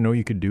 I didn't know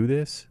you could do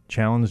this,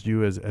 challenged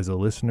you as a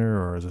listener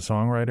or as a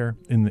songwriter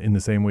in the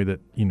same way that,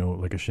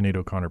 like a Sinead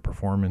O'Connor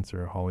performance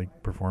or a Holly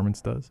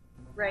performance does?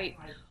 Right.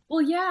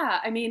 Well, yeah.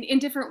 I mean, in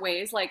different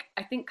ways. Like,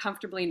 I think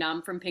Comfortably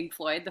Numb from Pink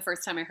Floyd, the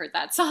first time I heard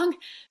that song,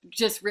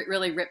 just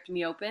really ripped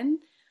me open.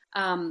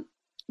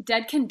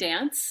 Dead Can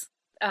Dance.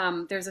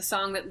 There's a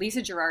song that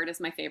Lisa Gerrard is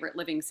my favorite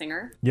living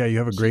singer. Yeah, you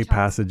have a great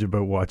passage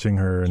about watching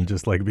her and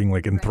just like being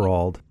like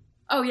enthralled.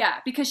 Right. Oh yeah,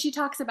 because she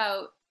talks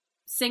about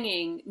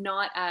singing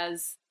not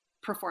as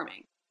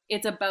performing.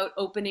 It's about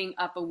opening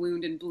up a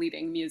wound and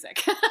bleeding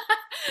music.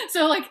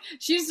 So like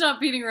she's not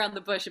beating around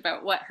the bush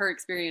about what her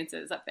experience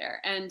is up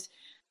there. And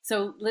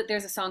so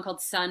there's a song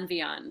called San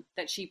Vian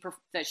that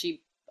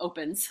she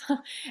opens,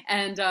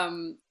 and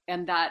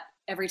that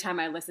every time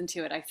I listen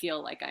to it, I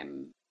feel like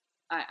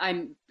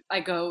I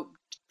go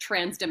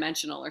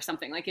transdimensional or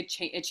something. Like it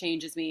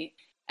changes me.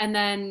 And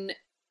then,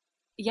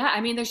 yeah,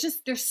 I mean,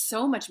 there's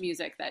so much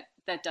music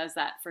that does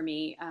that for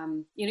me.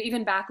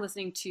 Even back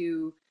listening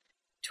to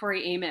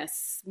Tori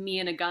Amos, Me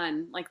and a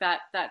Gun, like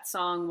that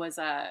song was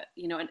a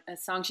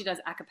song she does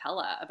a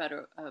cappella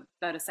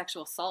about a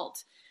sexual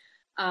assault.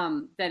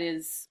 That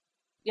is,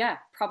 yeah,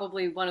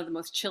 probably one of the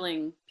most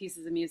chilling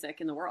pieces of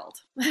music in the world.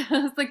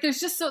 Like there's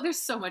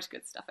so much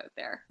good stuff out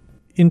there.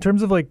 In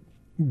terms of like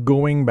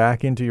going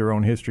back into your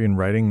own history and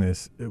writing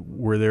this,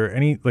 were there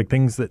any like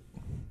things that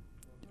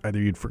either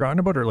you'd forgotten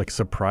about or like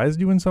surprised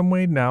you in some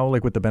way now,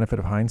 like with the benefit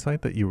of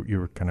hindsight, that you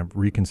were kind of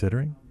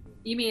reconsidering?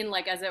 You mean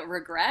like as a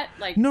regret?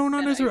 Like no,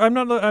 not necessarily.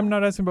 I'm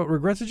not asking about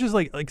regrets. It's just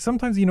like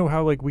sometimes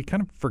how like we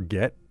kind of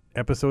forget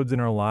episodes in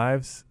our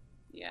lives,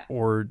 yeah,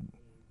 or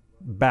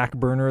back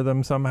burner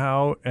them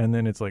somehow, and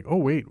then it's like, oh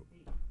wait,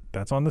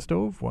 that's on the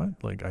stove.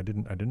 What? Like I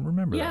didn't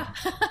remember that.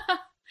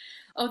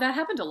 Oh, that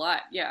happened a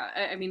lot. Yeah.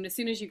 I mean, as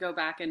soon as you go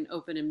back and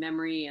open in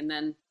memory, and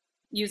then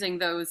using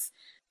those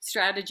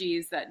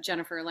strategies that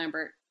Jennifer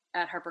Lambert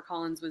at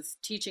HarperCollins was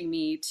teaching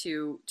me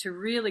to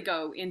really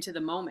go into the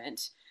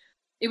moment,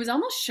 it was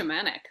almost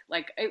shamanic.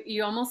 Like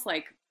you almost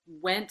like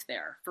went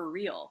there for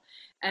real.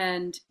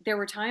 And there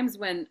were times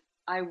when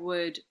I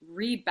would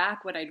read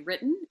back what I'd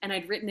written, and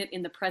I'd written it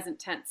in the present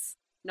tense,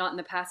 not in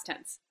the past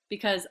tense,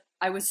 because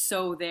I was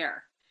so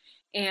there.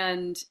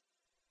 And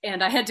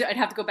I'd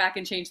have to go back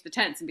and change the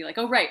tense and be like,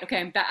 oh, right.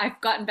 Okay.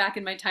 I've gotten back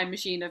in my time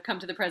machine. I've come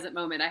to the present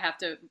moment. I have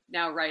to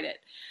now write it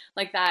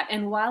like that.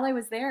 And while I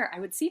was there,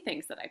 I would see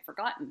things that I'd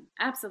forgotten.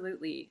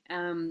 Absolutely.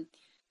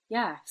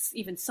 Yeah.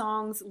 Even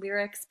songs,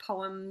 lyrics,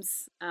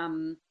 poems.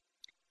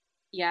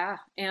 Yeah.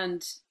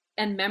 And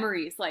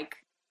memories, like,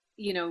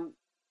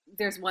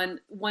 there's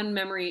one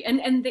memory and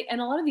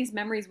a lot of these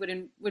memories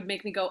would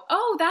make me go,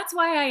 oh, that's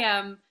why I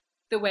am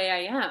the way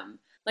I am.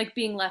 Like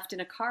being left in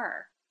a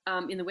car.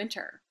 In the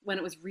winter when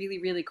it was really,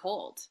 really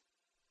cold.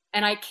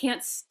 And I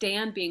can't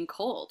stand being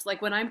cold.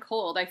 Like when I'm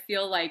cold, I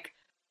feel like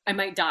I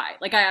might die.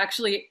 Like I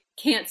actually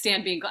can't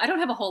stand being cold. I don't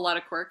have a whole lot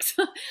of quirks,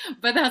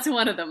 but that's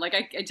one of them. Like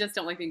I just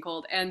don't like being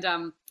cold. And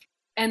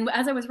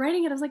as I was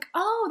writing it, I was like,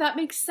 oh, that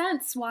makes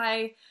sense.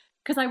 Why?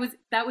 Because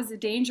that was a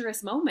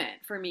dangerous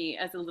moment for me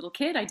as a little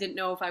kid. I didn't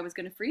know if I was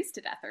going to freeze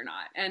to death or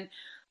not. And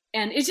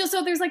it's just,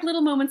 so there's like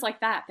little moments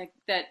like that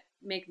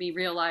make me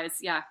realize,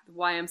 yeah,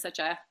 why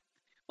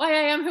I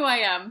am who I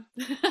am.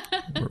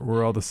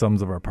 We're all the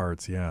sums of our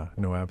parts. Yeah,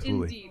 no,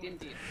 absolutely.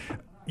 Indeed.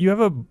 You have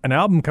an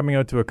album coming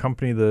out to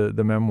accompany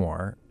the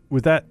memoir.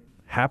 Was that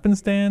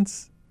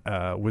happenstance?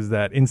 Was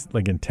that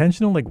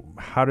intentional? Like,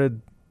 how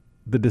did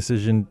the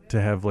decision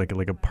to have like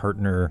a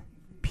partner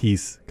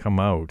piece come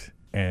out,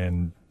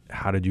 and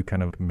how did you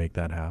kind of make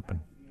that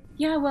happen?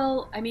 Yeah,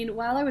 well, I mean,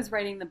 while I was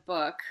writing the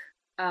book,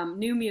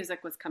 new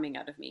music was coming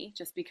out of me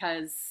just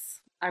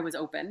because I was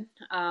open.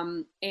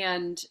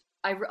 And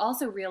I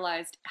also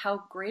realized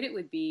how great it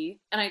would be.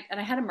 And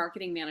I had a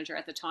marketing manager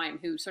at the time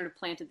who sort of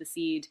planted the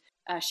seed,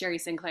 Sherry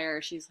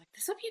Sinclair. She's like,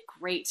 this would be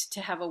great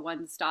to have a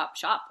one-stop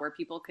shop where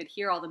people could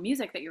hear all the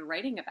music that you're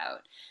writing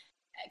about.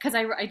 Because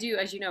I do,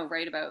 as you know,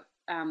 write about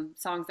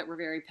songs that were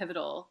very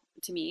pivotal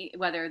to me,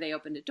 whether they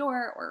opened a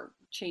door or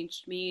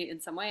changed me in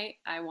some way.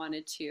 I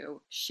wanted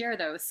to share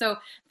those. So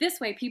this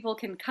way people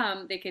can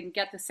come, they can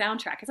get the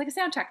soundtrack. It's like a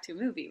soundtrack to a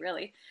movie,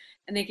 really.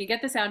 And they can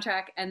get the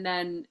soundtrack, and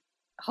then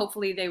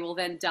hopefully they will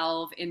then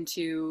delve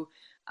into,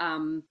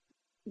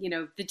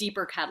 the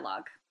deeper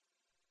catalog.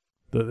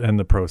 And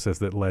the process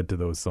that led to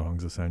those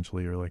songs,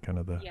 essentially, or like kind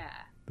of the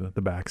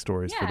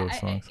backstories for those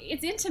songs.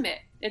 It's intimate.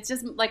 It's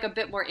just like a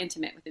bit more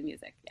intimate with the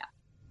music. Yeah.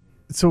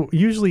 So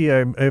usually,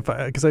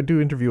 because I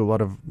do interview a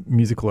lot of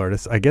musical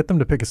artists, I get them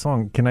to pick a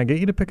song. Can I get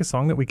you to pick a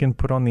song that we can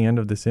put on the end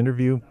of this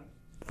interview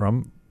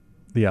from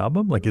the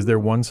album? Like, is there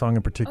one song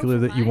in particular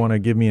that you want to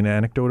give me an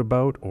anecdote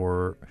about,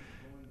 or,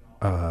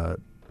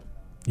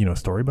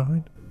 story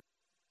behind?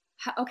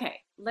 Okay,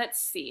 let's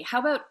see.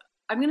 How about,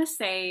 I'm going to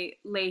say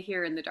Lay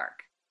Here in the Dark.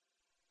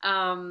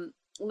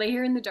 Lay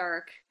Here in the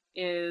Dark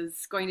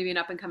is going to be an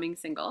up-and-coming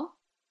single.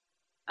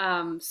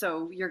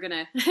 So you'll get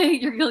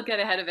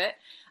ahead of it.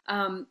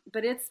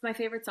 But it's my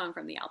favorite song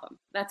from the album.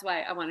 That's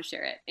why I want to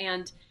share it.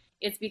 And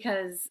it's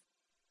because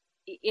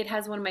it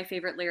has one of my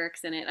favorite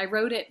lyrics in it. I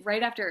wrote it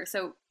right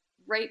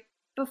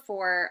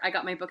before I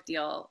got my book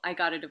deal. I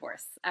got a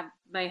divorce.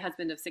 My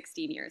husband of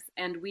 16 years,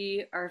 and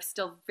we are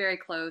still very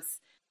close.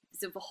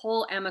 It's a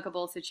whole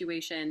amicable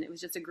situation. It was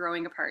just a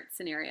growing apart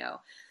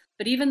scenario.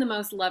 But even the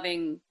most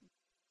loving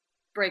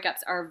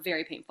breakups are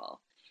very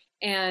painful.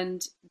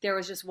 And there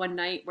was just one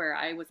night where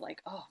I was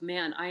like, oh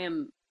man, I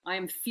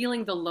am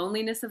feeling the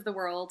loneliness of the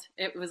world.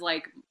 It was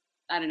like,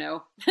 I don't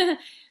know,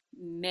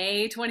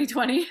 May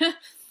 2020.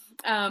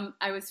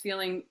 I was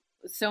feeling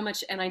so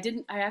much, and I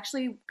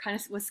actually kind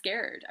of was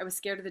scared. I was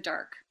scared of the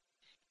dark.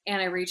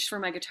 And I reached for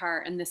my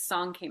guitar, and this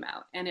song came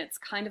out, and it's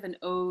kind of an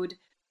ode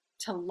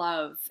to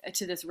love,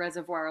 to this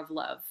reservoir of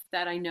love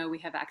that I know we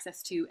have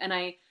access to. And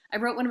I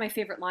wrote one of my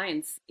favorite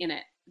lines in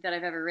it that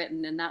I've ever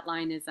written. And that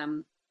line is,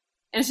 and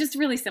it's just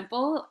really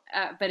simple,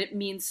 but it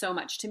means so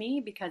much to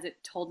me because it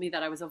told me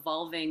that I was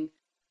evolving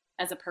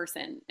as a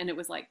person. And it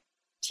was like,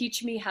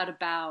 teach me how to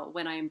bow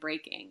when I am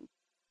breaking.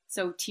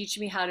 So teach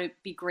me how to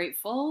be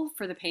grateful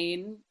for the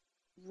pain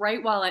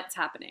right while it's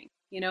happening,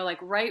 like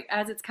right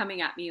as it's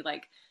coming at me.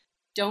 Like,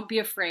 don't be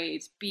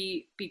afraid,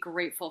 be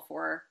grateful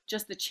for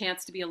just the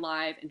chance to be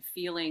alive and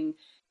feeling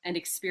and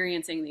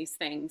experiencing these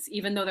things,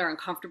 even though they're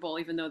uncomfortable,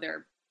 even though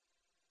they're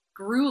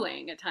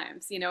grueling at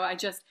times. I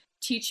just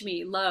teach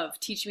me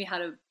how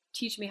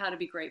to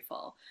be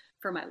grateful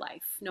for my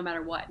life, no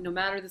matter what, no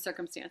matter the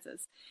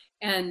circumstances.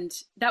 And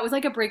that was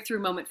like a breakthrough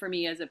moment for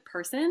me as a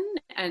person.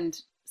 And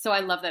so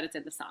I love that it's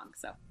in the song.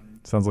 So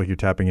sounds like you're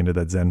tapping into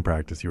that Zen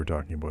practice you were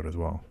talking about as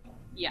well.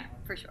 Yeah,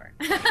 for sure.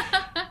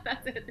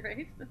 That's it,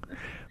 right?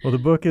 Well, the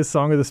book is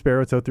Song of the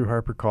Sparrow. It's out through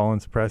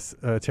HarperCollins Press.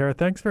 Tara,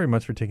 thanks very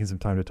much for taking some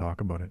time to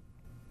talk about it.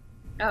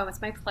 Oh,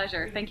 it's my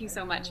pleasure. Thank you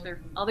so much for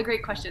all the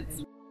great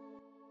questions.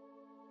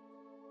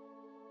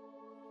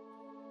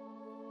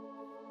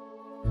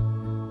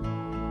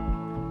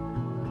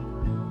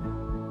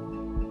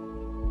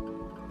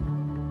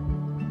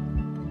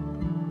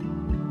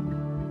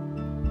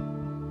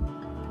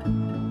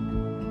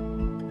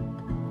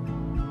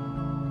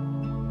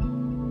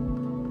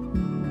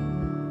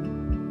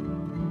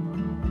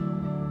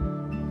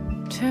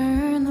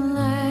 Turn the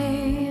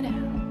light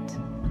out,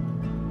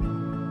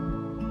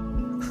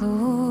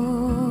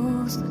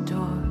 close the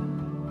door,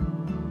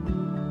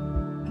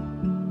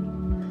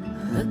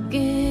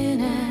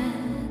 looking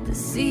at the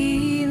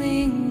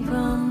ceiling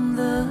from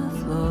the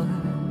floor.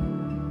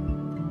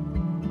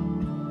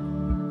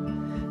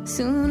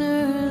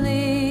 Sooner or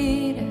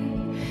later,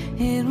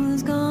 it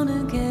was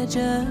gonna catch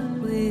up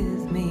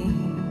with me.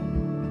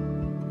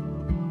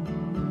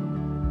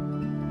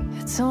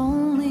 It's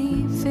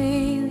only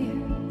failure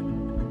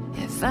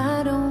if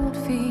I don't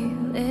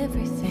feel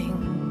everything.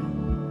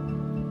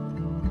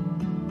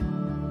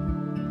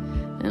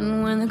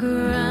 And when the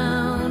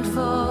ground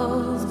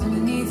falls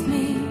beneath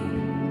me,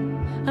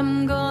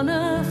 I'm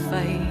gonna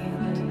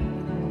fight.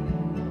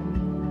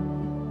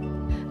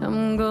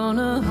 I'm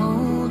gonna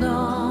hold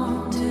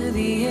on to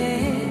the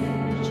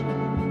edge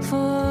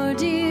for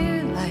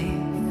dear life.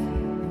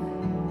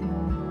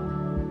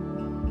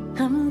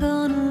 I'm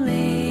gonna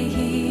lay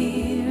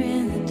here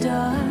in the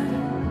dark.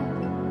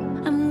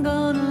 I'm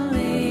gonna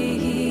lay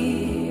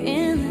here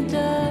in the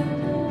dark.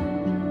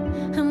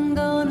 I'm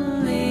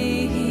gonna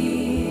lay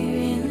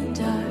here in the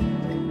dark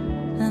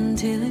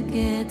until it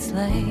gets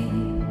light.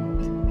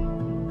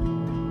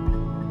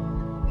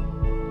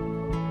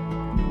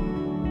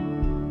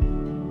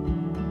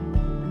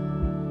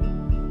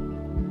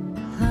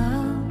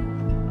 Love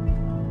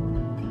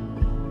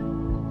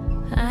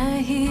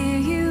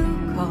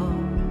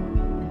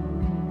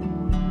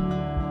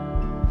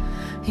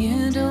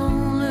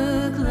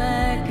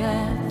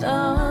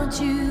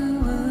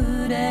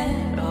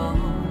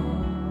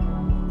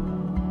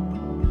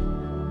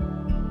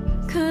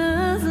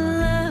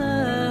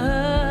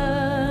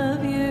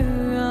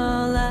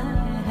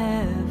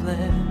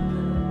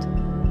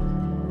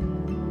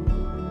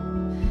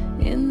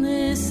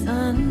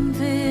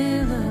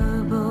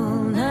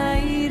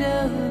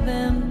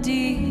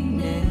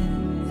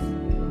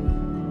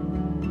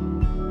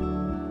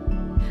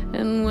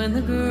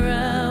when the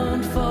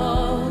ground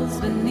falls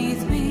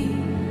beneath me,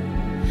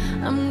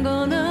 I'm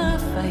gonna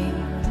fight.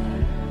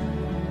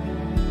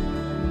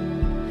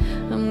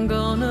 I'm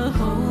gonna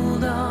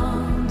hold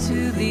on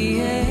to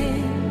the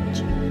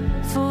edge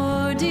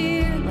for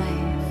dear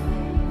life.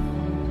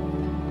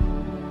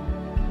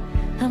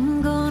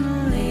 I'm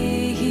gonna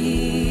lay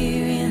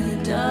here in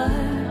the dark.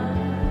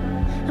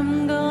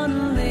 I'm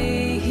gonna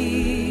lay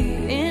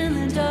here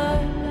in the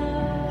dark.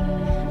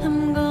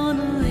 I'm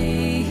gonna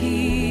lay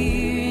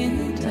here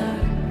in the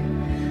dark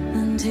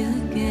until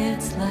it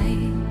gets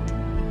light.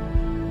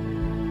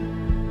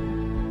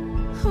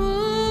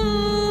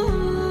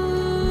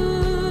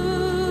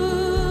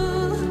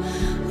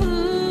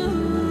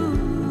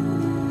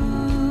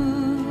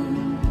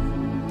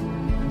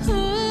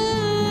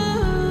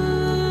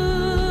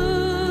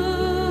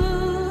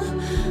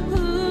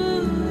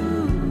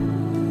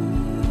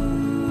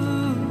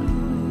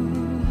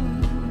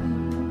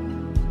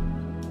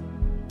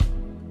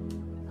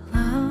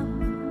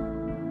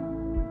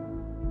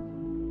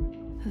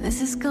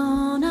 This is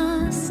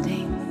gonna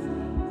sting.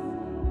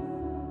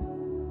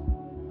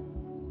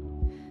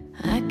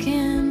 I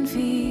can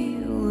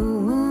feel the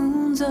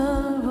wounds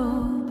are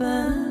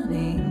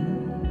opening.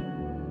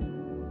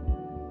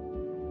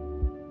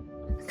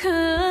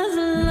 'Cause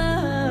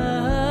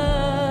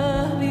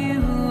love,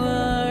 you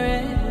are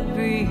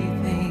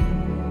everything.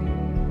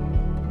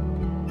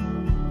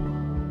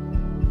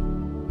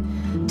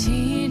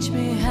 Teach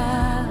me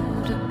how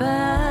to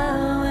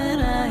bow when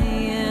I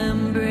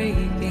am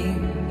breaking.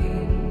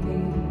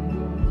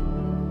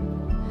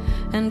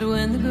 And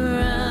when the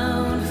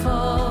ground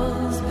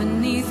falls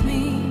beneath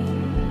me,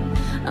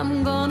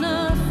 I'm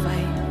gonna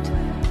fight.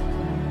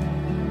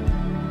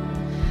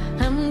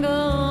 I'm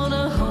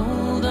gonna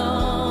hold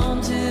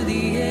on to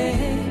the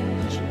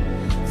edge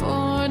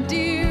for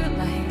dear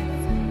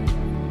life.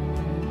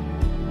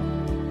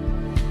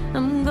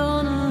 I'm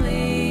gonna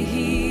lay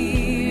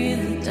here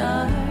in the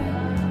dark.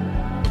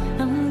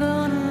 I'm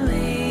gonna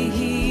lay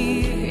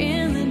here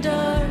in the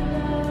dark.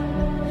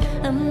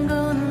 I'm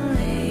gonna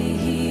lay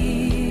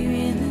here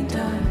in the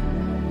dark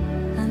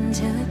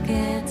until it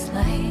gets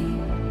light.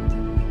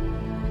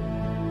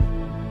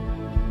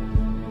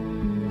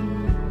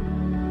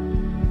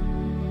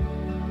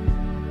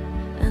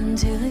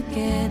 Until it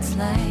gets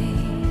light.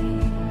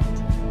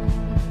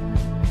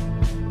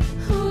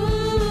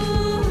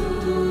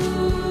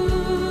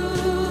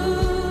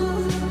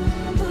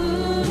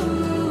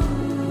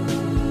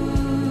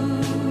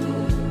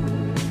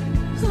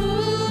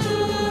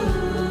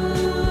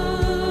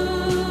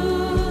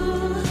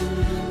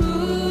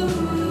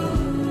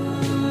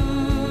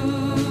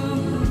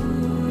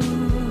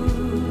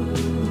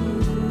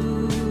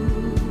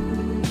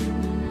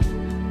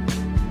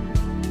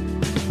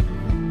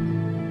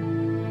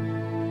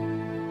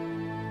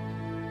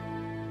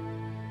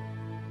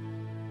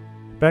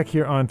 Back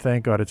here on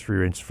Thank God It's Free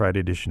Range, Friday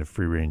edition of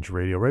Free Range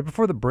Radio. Right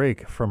before the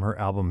break, from her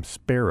album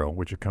Sparrow,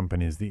 which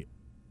accompanies the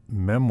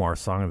memoir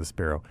Song of the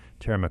Sparrow,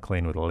 Tara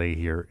McLean with Lay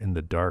Here in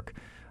the Dark.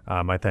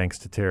 My thanks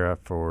to Tara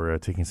for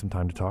taking some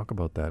time to talk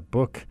about that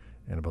book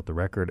and about the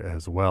record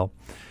as well.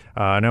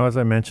 Now, as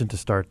I mentioned to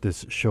start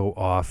this show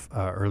off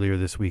earlier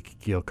this week,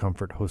 Gail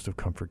Comfort, host of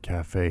Comfort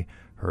Cafe,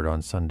 heard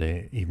on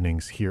Sunday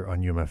evenings here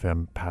on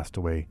UMFM, passed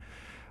away.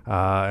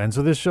 And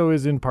so this show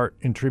is in part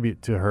in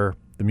tribute to her,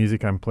 the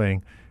music I'm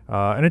playing.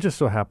 And it just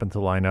so happened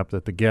to line up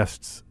that the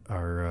guests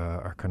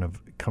are kind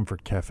of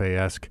Comfort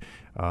Cafe-esque.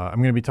 I'm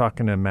going to be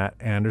talking to Matt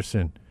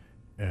Anderson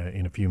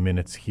in a few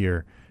minutes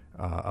here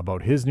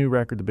about his new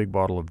record, The Big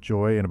Bottle of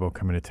Joy, and about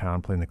coming to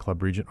town playing the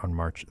Club Regent on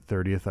March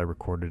 30th. I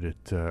recorded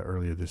it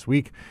earlier this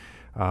week.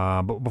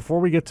 But before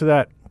we get to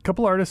that, a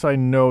couple artists I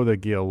know that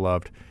Gail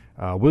loved.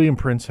 William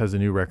Prince has a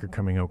new record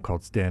coming out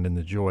called Stand in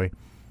the Joy.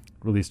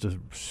 Released a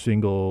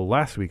single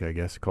last week, I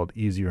guess, called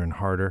Easier and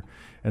Harder.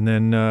 And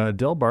then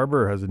Del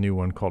Barber has a new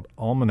one called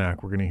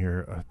Almanac. We're going to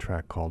hear a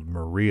track called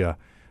Maria.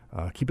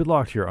 Keep it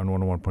locked here on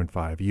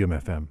 101.5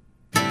 UMFM.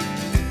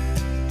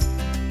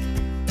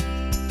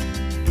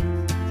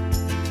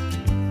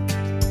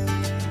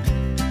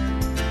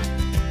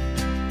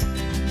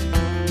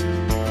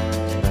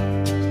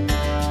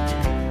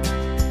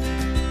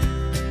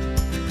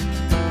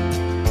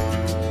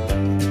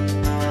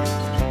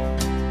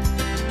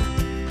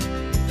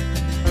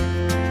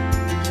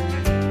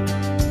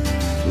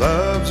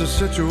 Love's a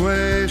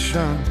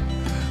situation,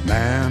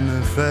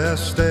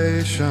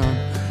 manifestation,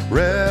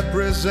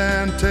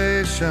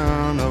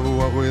 representation of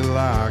what we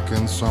like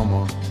in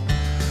someone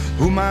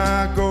who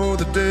might go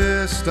the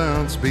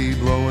distance, be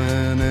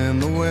blowing in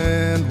the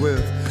wind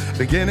with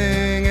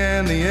beginning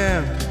and the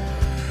end,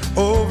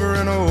 over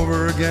and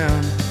over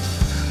again.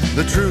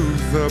 The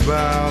truth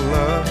about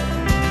love,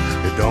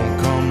 it don't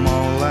come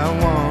all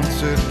at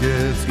once, it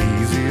gets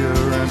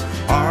easier and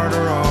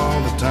harder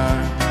all the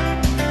time.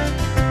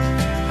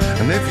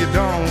 And if you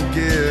don't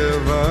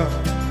give up,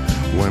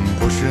 when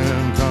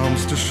pushing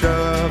comes to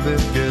shove,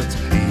 it gets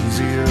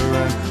easier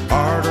and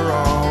harder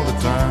all the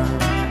time.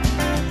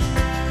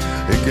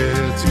 It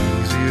gets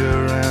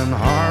easier and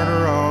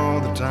harder all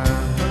the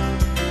time.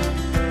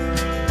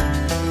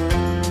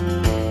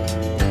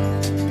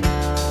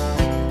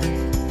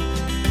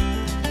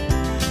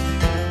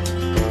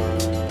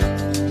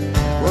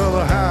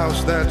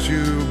 house that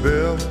you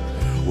build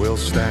will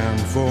stand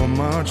for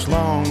much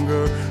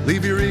longer.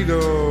 Leave your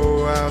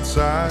ego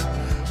outside,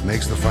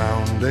 makes the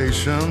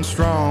foundation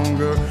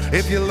stronger.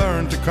 If you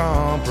learn to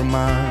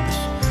compromise,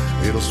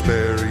 it'll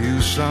spare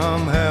you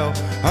some hell.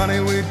 Honey,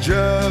 we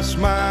just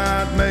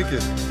might make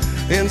it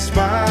in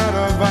spite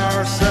of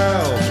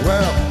ourselves.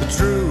 Well, the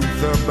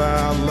truth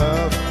about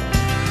love,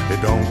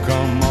 it don't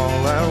come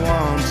all at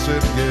once.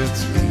 It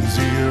gets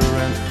easier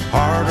and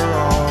harder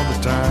all the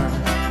time.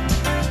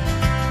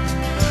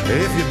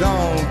 If you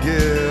don't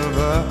give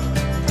up,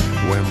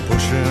 when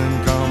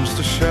pushing comes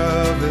to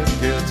shove, it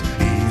gets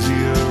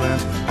easier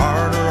and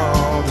harder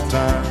all the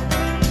time.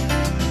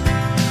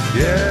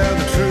 Yeah,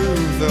 the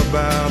truth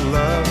about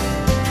love,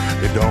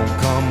 it don't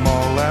come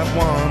all at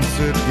once.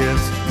 It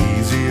gets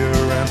easier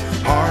and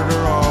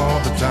harder all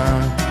the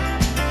time.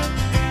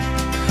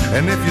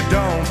 And if you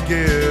don't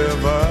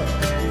give up,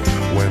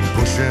 when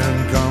pushing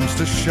comes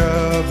to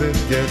shove, it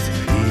gets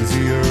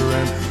easier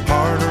and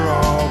harder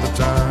all the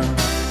time.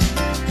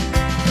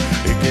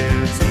 It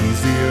gets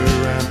easier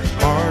and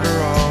harder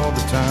all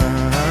the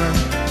time.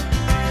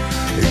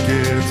 It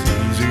gets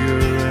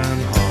easier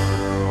and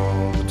harder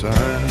all the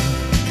time.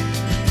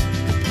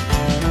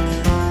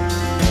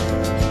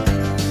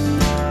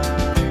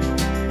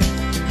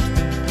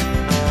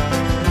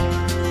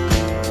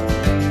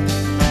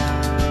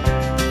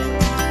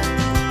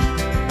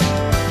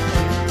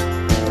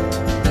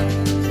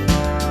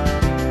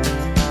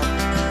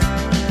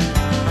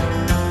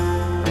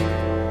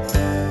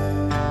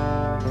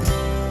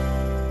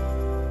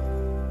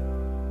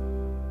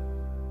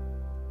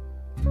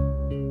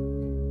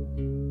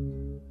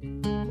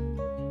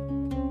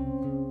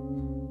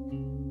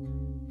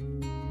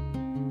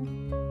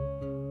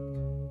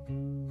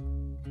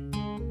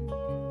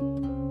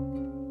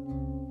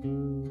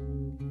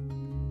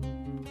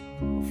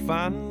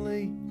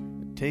 Finally,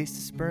 a taste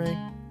of spring,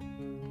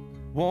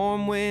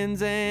 warm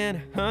winds and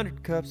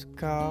 100 cups of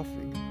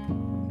coffee.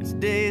 It's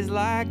days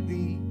like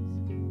these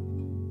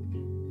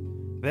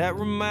that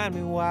remind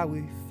me why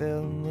we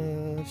fell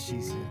in love.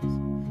 She says,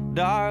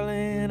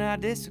 darling, I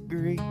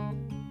disagree.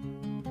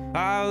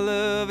 Our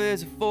love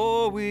is a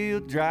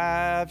four-wheel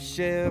drive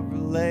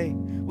Chevrolet.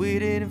 We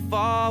didn't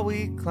fall,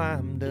 we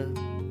climbed up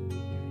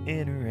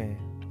in her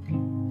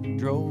and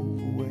drove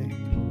away.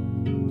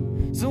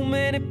 So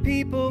many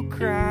people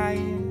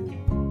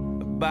crying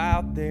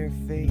about their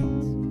fates.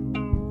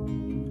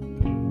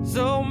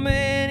 So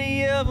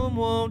many of them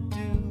won't do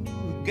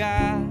a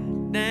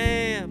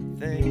goddamn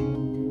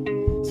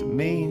thing. So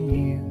me and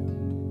you,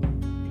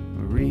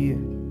 Maria,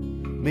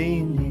 me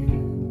and you,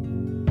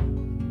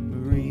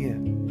 Maria,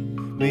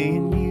 me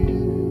and you,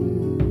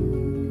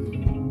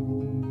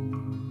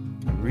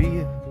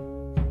 Maria.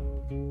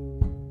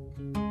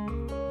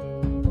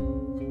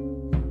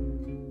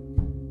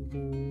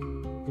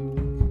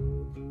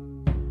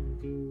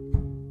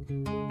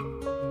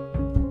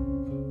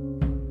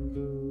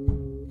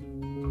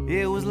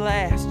 It was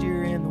last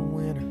year in the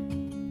winter.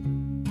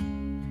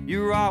 You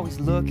were always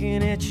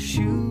looking at your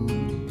shoes.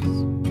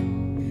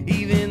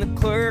 Even the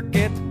clerk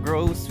at the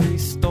grocery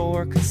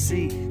store could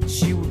see that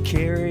you were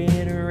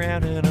carrying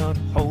around an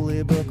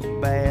unholy book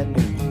of bad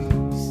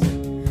news.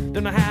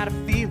 Don't know how to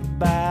feel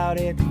about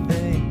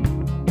everything.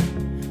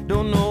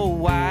 Don't know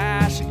why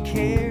I should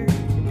care.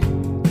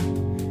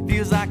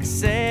 Feels like a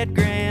sad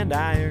grand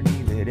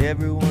irony that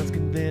everyone's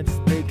convinced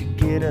they could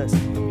get us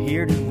from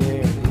here to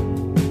there.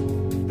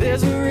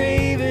 There's a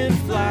raven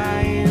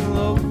flying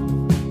low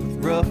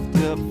with roughed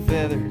up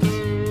feathers.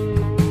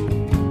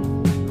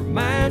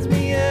 Reminds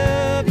me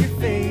of your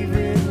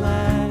favorite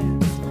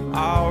lines from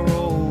our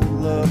old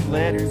love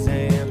letters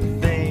and the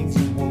things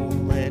you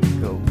won't let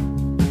go.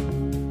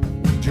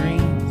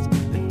 Dreams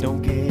that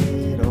don't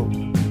get old.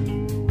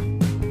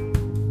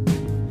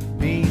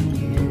 Me and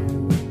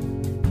you,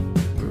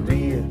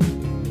 Maria,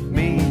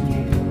 me and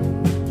you,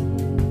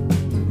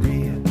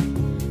 Maria,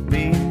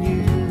 me and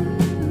you.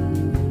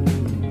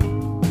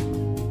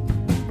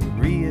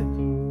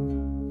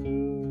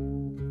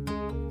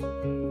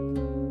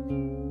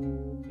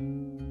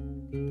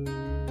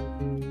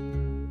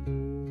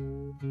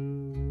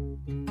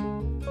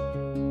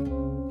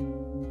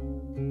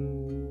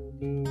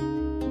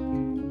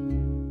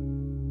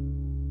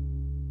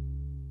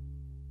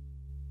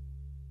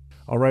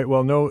 All right,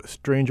 well, no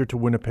stranger to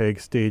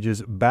Winnipeg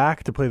stages.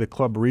 Back to play the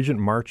Club Regent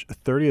March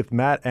 30th,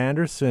 Matt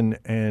Anderson,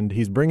 and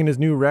he's bringing his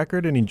new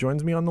record, and he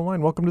joins me on the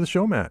line. Welcome to the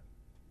show, Matt.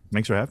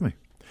 Thanks for having me.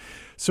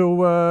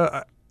 So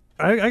I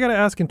got to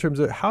ask in terms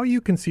of how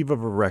you conceive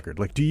of a record.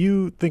 Like, do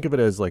you think of it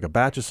as like a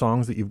batch of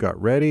songs that you've got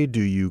ready?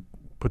 Do you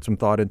put some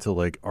thought into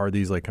like, are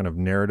these like kind of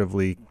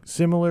narratively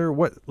similar?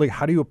 What, like,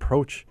 how do you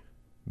approach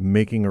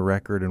making a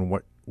record and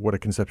what a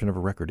conception of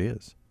a record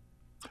is?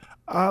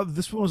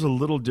 This one was a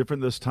little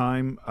different this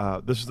time.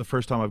 This is the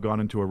first time I've gone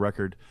into a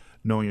record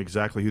knowing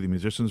exactly who the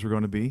musicians were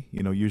going to be.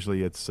 You know,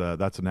 usually it's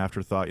that's an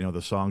afterthought. You know,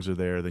 the songs are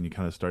there, then you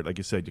kind of start, like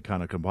you said, you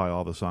kind of compile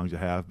all the songs you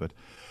have. But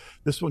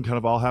this one kind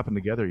of all happened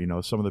together.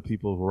 Some of the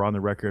people who were on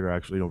the record are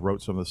actually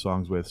wrote some of the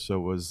songs with, so it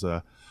was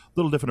a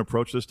little different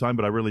approach this time.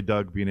 But I really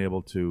dug being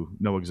able to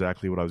know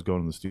exactly what I was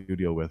going in the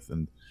studio with,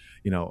 and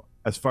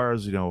as far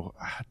as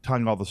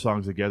tying all the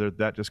songs together,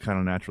 that just kind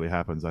of naturally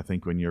happens. I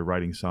think when you're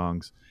writing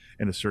songs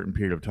in a certain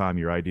period of time,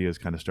 your ideas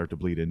kind of start to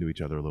bleed into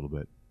each other a little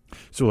bit.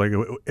 So like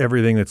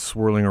everything that's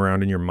swirling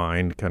around in your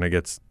mind kind of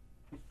gets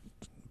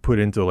put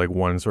into like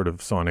one sort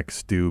of sonic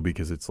stew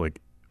because it's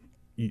like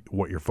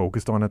what you're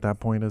focused on at that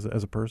point as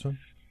a person?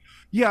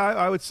 Yeah,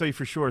 I would say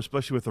for sure,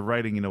 especially with the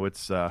writing,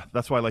 it's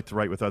that's why I like to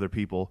write with other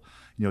people,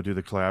 do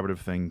the collaborative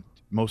thing,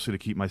 mostly to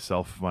keep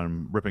myself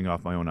from ripping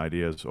off my own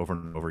ideas over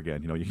and over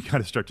again. You can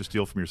kind of start to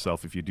steal from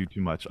yourself if you do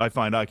too much. I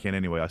find I can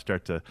anyway. I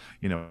start to,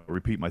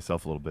 repeat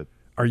myself a little bit.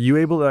 Are you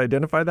able to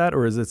identify that,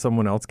 or is it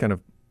someone else kind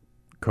of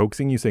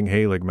coaxing you, saying,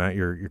 "Hey, like Matt,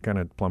 you're kind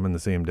of plumbing the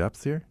same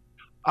depths here"?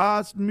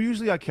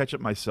 Usually I catch it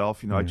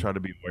myself. I try to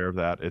be aware of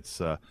that. It's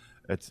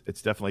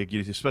definitely,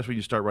 especially when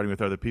you start writing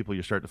with other people,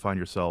 you start to find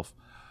yourself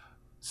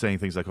saying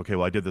things like, okay,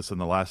 well, I did this in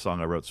the last song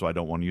I wrote, so I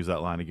don't want to use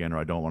that line again, or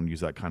I don't want to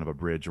use that kind of a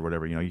bridge or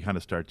whatever. You kind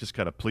of start, just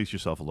kind of police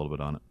yourself a little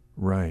bit on it.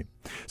 Right.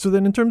 So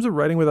then in terms of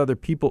writing with other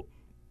people,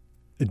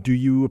 do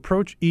you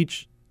approach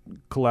each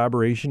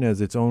collaboration as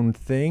its own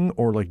thing,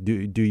 or like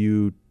do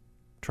you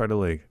try to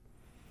like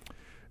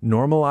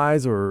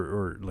normalize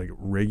or like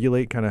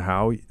regulate kind of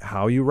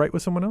how you write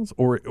with someone else,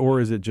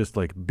 or is it just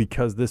like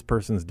because this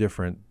person's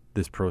different,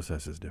 this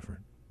process is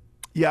different?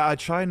 Yeah, I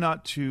try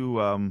not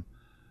to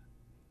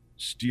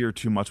steer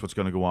too much what's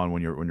going to go on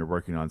when you're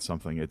working on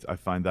something. I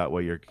find that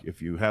way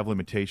if you have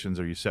limitations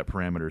or you set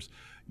parameters,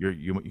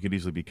 you could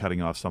easily be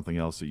cutting off something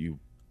else that you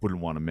wouldn't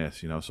want to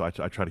miss. So I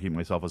try to keep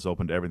myself as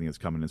open to everything that's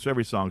coming in. So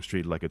every song's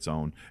treated like its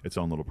own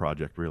little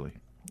project, really.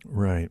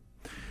 Right.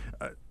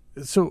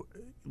 So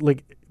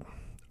like,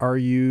 do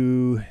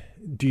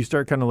you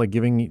start kind of like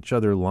giving each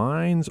other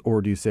lines,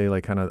 or do you say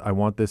like kind of, I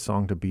want this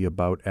song to be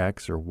about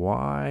X or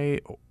Y,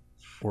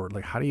 or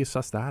like how do you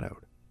suss that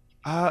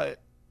out?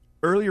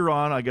 Earlier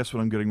on, I guess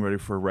when I'm getting ready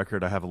for a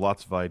record, I have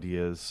lots of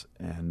ideas,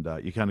 and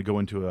you kind of go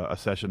into a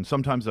session.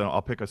 Sometimes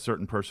I'll pick a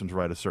certain person to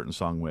write a certain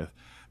song with,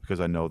 because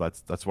I know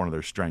that's one of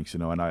their strengths,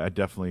 and I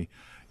definitely,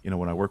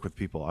 when I work with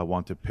people, I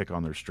want to pick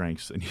on their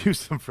strengths and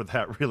use them for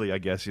that, really, I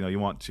guess. You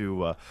want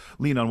to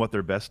lean on what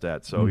they're best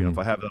at. So, if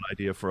I have an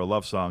idea for a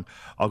love song,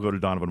 I'll go to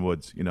Donovan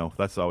Woods.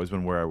 That's always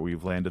been where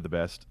we've landed the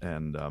best.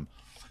 And,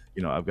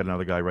 I've got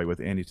another guy right with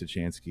Andy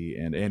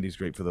Tuchansky, and Andy's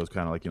great for those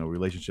kind of like,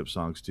 relationship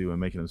songs too, and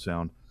making them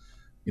sound,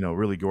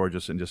 really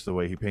gorgeous, and just the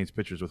way he paints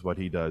pictures with what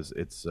he does.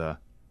 It's,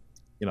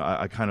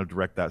 I kind of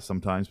direct that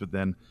sometimes, but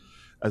then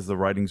as the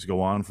writings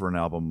go on for an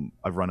album,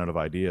 I've run out of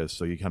ideas.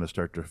 So you kind of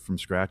start from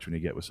scratch when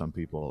you get with some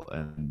people.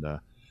 And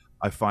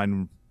I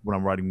find when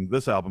I'm writing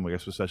this album, I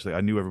guess especially,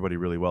 I knew everybody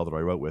really well that I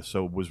wrote with.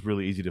 So it was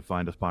really easy to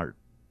find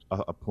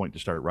a point to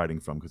start writing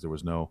from, because there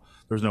was no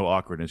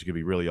awkwardness. You could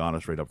be really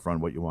honest right up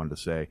front what you wanted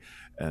to say.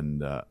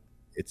 And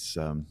it's,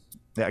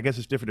 I guess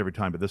it's different every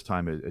time, but this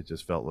time it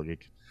just felt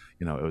like,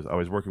 I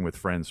was working with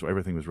friends, so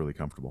everything was really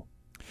comfortable.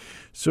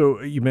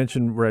 So you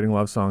mentioned writing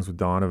love songs with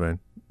Donovan,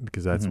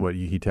 because that's what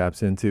he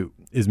taps into.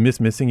 Is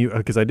Missing You?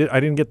 Because I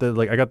didn't get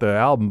I got the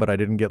album, but I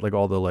didn't get like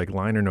all the like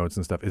liner notes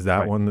and stuff. Is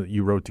that one that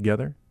you wrote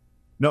together?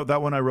 No,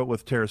 that one I wrote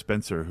with Tara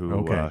Spencer,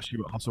 who she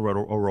also wrote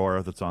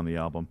Aurora, that's on the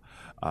album.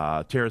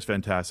 Tara's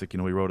fantastic.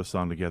 We wrote a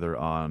song together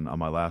on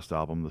my last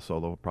album, the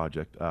solo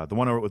project. The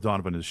one I wrote with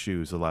Donovan is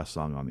Shoes, the last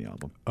song on the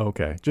album.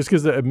 Okay, just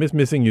because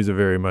Missing You is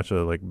very much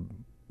a like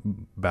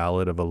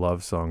ballad of a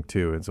love song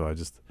too, and so I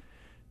just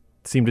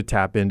seemed to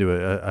tap into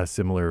a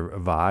similar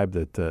vibe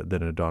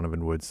that a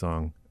Donovan Woods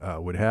song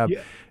would have.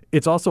 Yeah.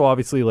 It's also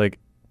obviously like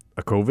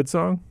a COVID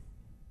song.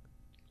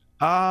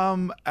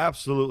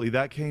 Absolutely.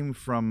 That came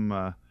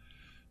from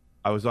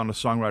I was on a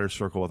songwriter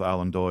circle with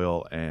Alan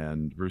Doyle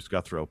and Bruce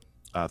Guthrow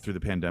through the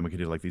pandemic. He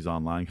did like these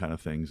online kind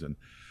of things, and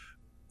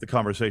the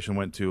conversation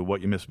went to what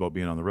you miss about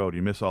being on the road.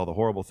 You miss all the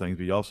horrible things,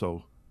 but you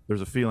also,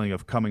 there's a feeling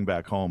of coming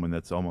back home, and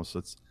it's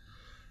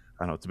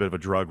I don't know, it's a bit of a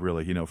drug,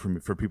 really,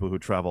 for people who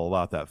travel a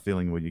lot, that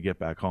feeling when you get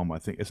back home. I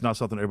think it's not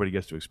something everybody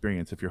gets to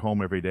experience. If you're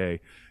home every day,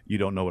 you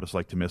don't know what it's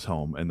like to miss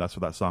home. And that's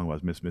what that song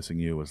was, Missing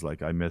You, was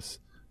like, I miss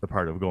the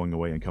part of going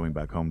away and coming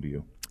back home to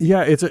you.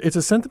 Yeah, it's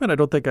a sentiment I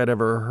don't think I'd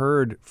ever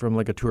heard from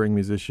like a touring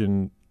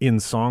musician in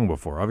song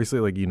before. Obviously,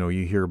 like,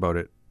 you hear about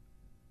it,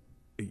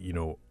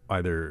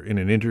 either in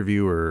an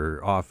interview or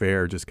off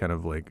air, just kind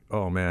of like,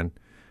 oh man,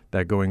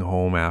 that going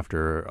home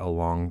after a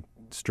long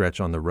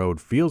stretch on the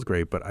road feels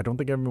great. But I don't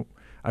think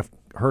I've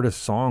heard a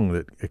song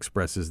that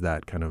expresses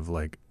that kind of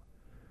like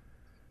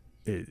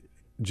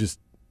just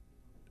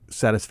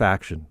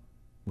satisfaction,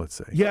 let's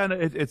say. Yeah, and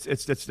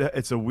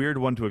it's a weird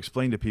one to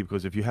explain to people,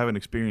 because if you haven't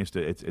experienced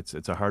it,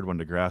 it's a hard one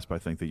to grasp. I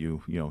think that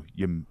you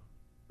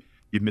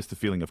miss the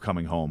feeling of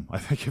coming home. I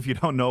think if you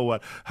don't know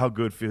how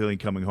good feeling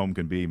coming home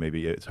can be,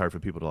 maybe it's hard for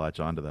people to latch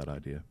on to that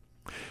idea.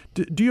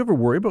 Do you ever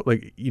worry about,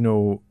 like,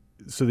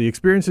 so the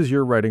experiences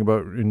you're writing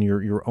about in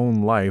your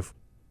own life,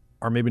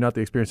 are maybe not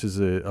the experiences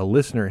a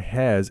listener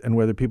has, and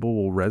whether people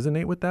will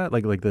resonate with that,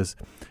 like this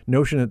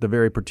notion that the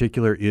very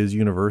particular is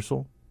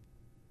universal.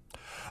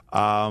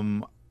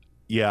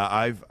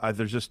 Yeah,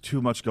 there's just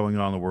too much going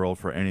on in the world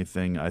for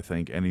anything. I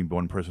think any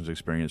one person's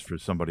experience for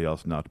somebody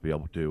else not to be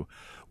able to,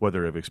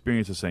 whether they've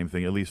experienced the same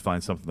thing, at least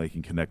find something they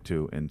can connect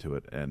to into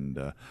it. And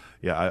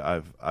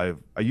yeah, I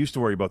used to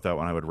worry about that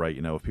when I would write.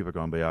 If people are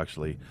going, they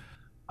actually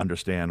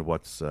understand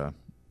what's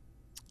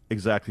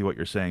exactly what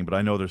you're saying. But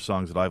I know there's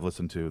songs that I've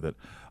listened to that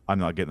I'm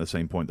not getting the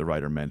same point the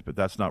writer meant. But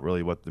that's not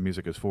really what the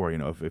music is for.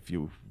 If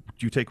you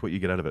take what you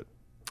get out of it.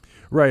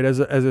 Right, as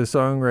a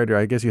songwriter,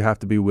 I guess you have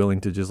to be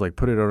willing to just like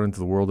put it out into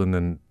the world, and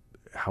then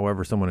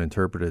however someone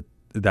interpret it,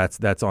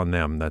 that's on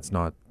them. That's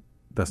not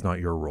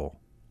your role.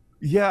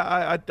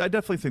 Yeah, I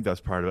definitely think that's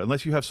part of it.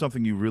 Unless you have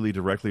something you really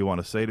directly want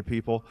to say to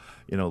people,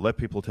 let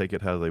people take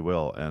it how they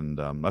will, and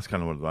that's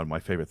kind of one of my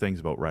favorite things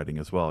about writing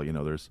as well.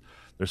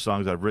 There's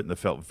songs I've written that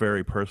felt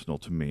very personal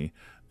to me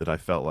that I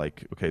felt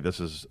like, okay, this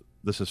is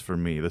for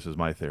me, this is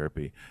my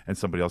therapy, and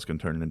somebody else can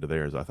turn it into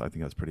theirs. I think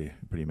that's pretty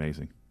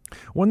amazing.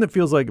 One that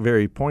feels like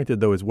very pointed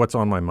though is "What's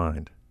on My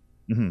Mind."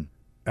 Mm-hmm.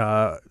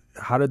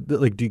 How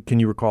did can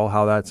you recall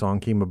how that song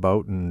came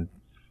about, and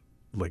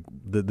like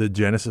the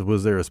genesis?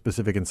 Was there a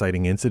specific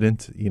inciting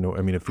incident?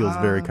 It feels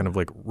very kind of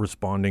like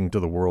responding to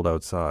the world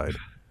outside.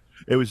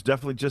 It was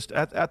definitely just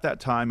at that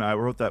time. I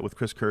wrote that with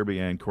Chris Kirby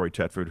and Corey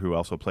Chetford, who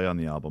also play on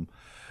the album.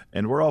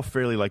 And we're all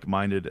fairly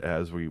like-minded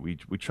as we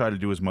try to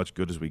do as much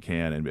good as we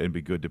can and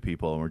be good to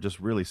people. And we're just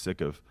really sick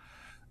of,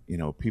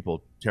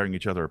 people tearing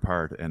each other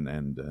apart. And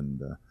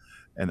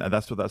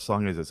that's what that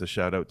song is. It's a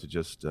shout out to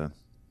just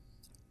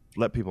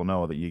let people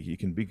know that you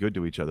can be good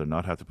to each other,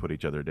 not have to put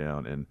each other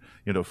down,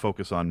 and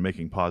focus on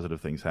making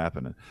positive things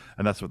happen.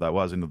 And that's what that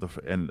was.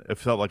 And it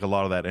felt like a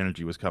lot of that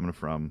energy was coming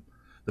from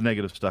the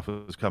negative stuff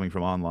was coming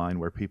from online,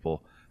 where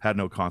people had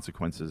no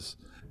consequences.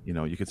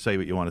 You could say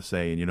what you want to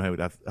say, and you would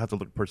have to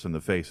look the person in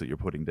the face that you're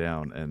putting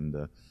down.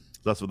 And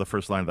that's what the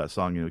first line of that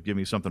song, give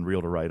me something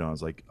real to write on.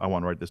 It's like, I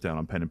want to write this down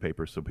on pen and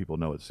paper so people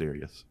know it's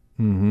serious.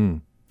 Mm-hmm.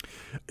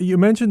 You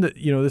mentioned that,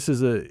 this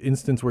is an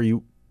instance where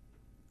you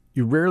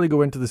rarely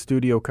go into the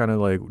studio kind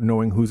of like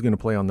knowing who's going to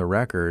play on the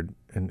record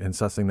and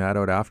sussing that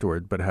out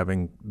afterward, but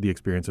having the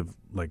experience of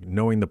like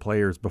knowing the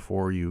players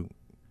before you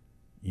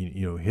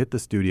hit the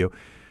studio.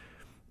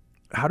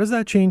 How does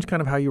that change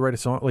kind of how you write a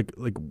song?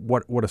 Like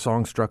what a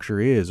song structure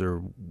is, or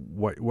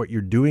what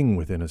you're doing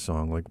within a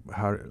song? Like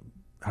how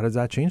does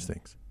that change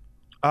things?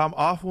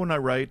 Often when I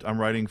write, I'm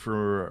writing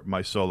for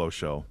my solo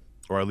show,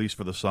 or at least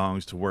for the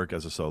songs to work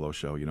as a solo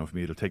show. For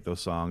me to take those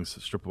songs,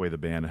 strip away the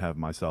band, and have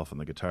myself and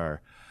the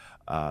guitar.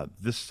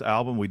 This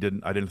album, I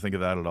didn't think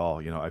of that at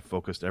all. I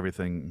focused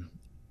everything.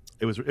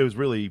 It was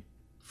really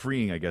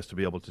freeing, I guess, to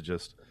be able to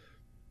just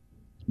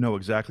know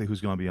exactly who's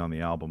going to be on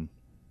the album,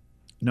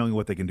 knowing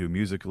what they can do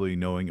musically,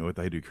 knowing what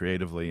they do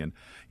creatively. And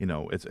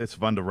it's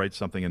fun to write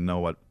something and know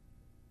what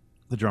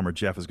the drummer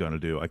Jeff is going to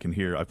do.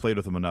 I've played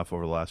with him enough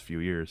over the last few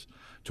years,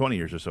 20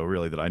 years or so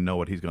really, that I know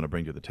what he's going to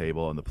bring to the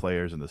table, and the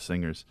players and the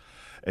singers.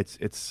 It's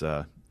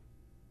kind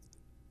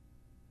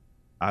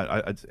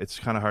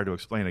of hard to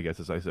explain, I guess.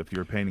 If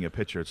you're painting a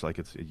picture, it's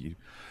like you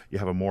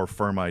have a more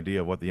firm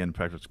idea of what the end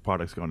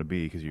product's going to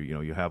be, because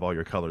you have all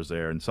your colors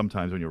there, and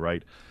sometimes when you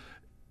write,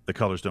 the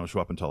colors don't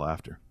show up until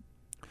after.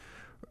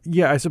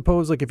 Yeah, I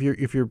suppose like if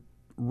you're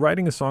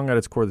writing a song at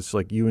its core that's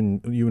like you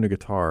and a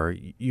guitar,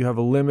 you have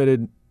a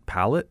limited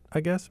palette,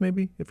 I guess,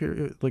 maybe, if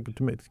you're like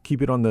to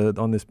keep it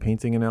on this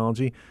painting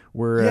analogy,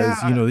 whereas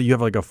you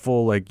have like a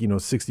full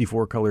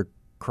 64 color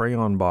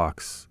crayon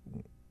box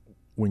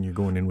when you're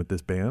going in with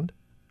this band.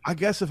 I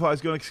guess if I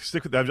was going to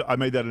stick with that, I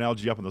made that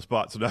analogy up on the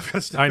spot, so now I'm going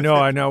to stick I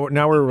know.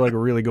 Now we're like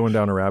really going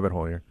down a rabbit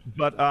hole here.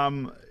 But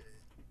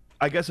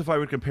I guess if I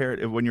would compare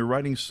it, when you're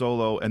writing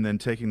solo and then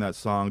taking that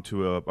song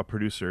to a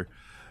producer,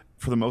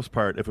 for the most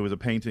part, if it was a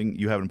painting,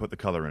 you haven't put the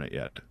color in it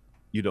yet.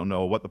 You don't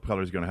know what the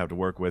color is going to have to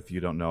work with.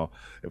 You don't know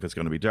if it's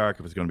going to be dark,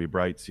 if it's going to be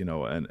brights,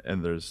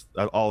 and there's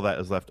all that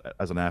is left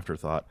as an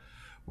afterthought.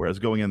 Whereas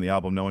going in the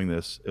album knowing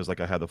this, it was like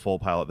I had the full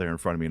palette there in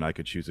front of me, and I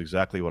could choose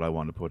exactly what I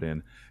wanted to put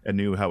in and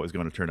knew how it was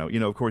going to turn out.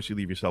 Of course, you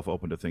leave yourself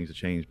open to things to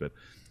change, but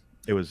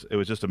it was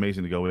just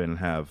amazing to go in and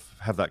have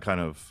that kind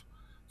of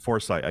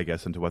foresight, I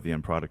guess, into what the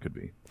end product could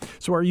be.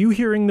 So are you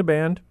hearing the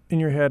band in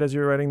your head as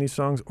you're writing these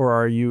songs, or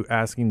are you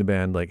asking the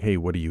band like, hey,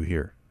 what do you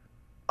hear?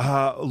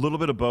 A little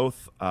bit of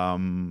both.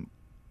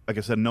 Like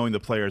I said, knowing the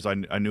players, I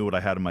knew what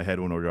I had in my head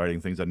when we were writing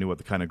things. I knew what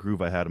the kind of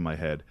groove I had in my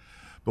head.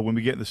 But when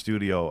we get in the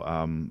studio,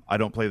 I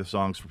don't play the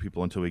songs for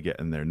people until we get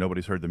in there.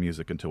 Nobody's heard the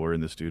music until we're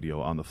in the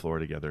studio on the floor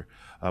together.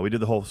 We did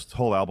the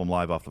whole album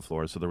live off the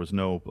floor, so there was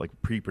no like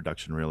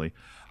pre-production really.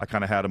 I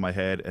kind of had in my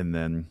head, and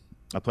then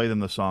I play them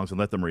the songs and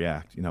let them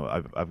react.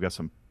 I've got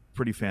some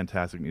pretty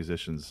fantastic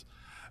musicians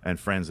and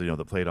friends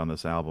that played on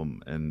this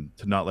album, and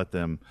to not let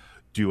them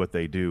do what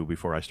they do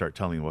before I start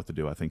telling them what to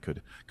do, I think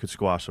could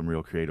squash some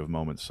real creative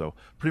moments. So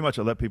pretty much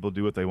I let people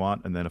do what they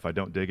want, and then if I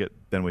don't dig it,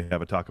 then we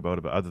have a talk about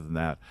it. But other than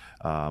that,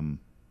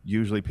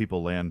 usually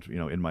people land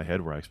in my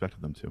head where I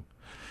expected them to.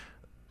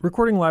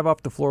 Recording live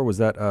off the floor, was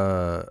that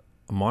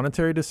a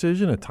monetary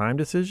decision, a time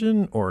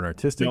decision, or an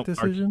artistic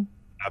decision?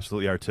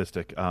 Absolutely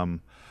artistic.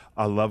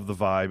 I love the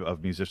vibe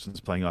of musicians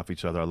playing off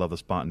each other. I love the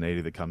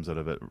spontaneity that comes out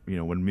of it. You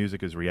know, when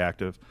music is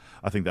reactive,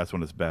 I think that's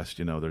when it's best.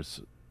 You know,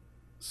 there's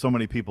so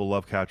many people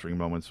love capturing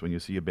moments when you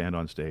see a band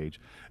on stage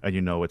and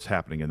you know it's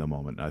happening in the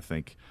moment. And I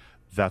think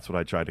that's what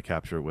I tried to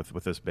capture with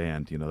this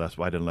band. You know, that's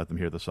why I didn't let them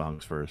hear the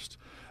songs first.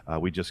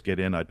 We just get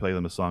in, I'd play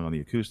them a song on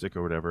the acoustic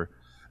or whatever,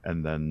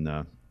 and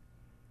then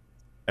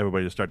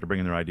everybody just start to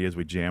bring in their ideas.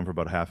 We jam for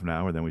about half an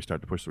hour, then we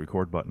start to push the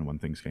record button when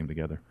things came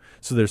together.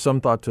 So there's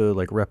some thought to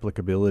like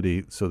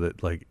replicability, so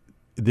that like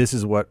this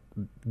is what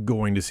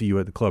going to see you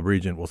at the Club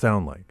Regent will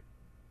sound like.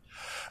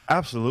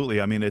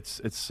 Absolutely. I mean, it's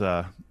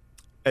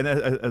and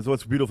as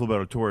what's beautiful about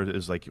a tour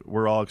is like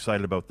we're all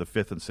excited about the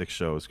 5th and 6th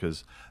shows,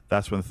 because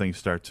that's when things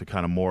start to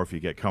kind of morph.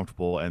 You get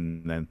comfortable,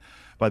 and then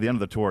by the end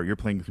of the tour, you're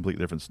playing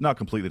not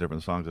completely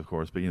different songs, of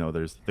course, but you know,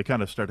 they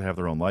kind of start to have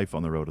their own life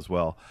on the road as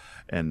well,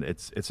 and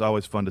it's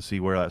always fun to see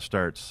where that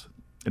starts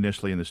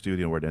initially in the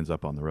studio and where it ends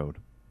up on the road.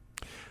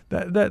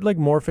 That like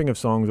morphing of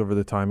songs over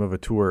the time of a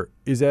tour,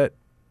 is that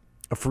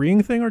a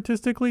freeing thing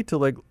artistically to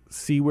like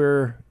see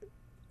where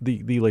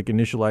the like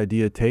initial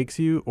idea takes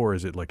you, or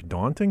is it like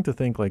daunting to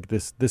think like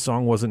this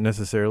song wasn't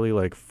necessarily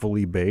like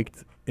fully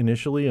baked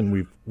initially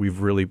and we've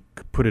really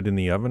put it in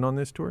the oven on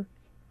this tour?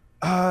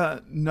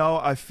 No,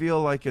 I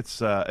feel like it's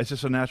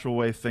just a natural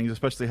way of things,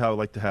 especially how I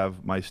like to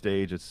have my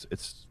stage.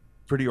 It's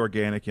pretty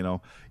organic, you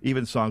know.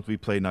 Even songs we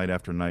play night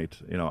after night,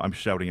 you know, I'm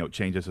shouting out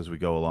changes as we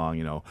go along,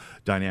 you know,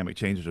 dynamic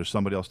changes, or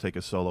somebody else take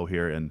a solo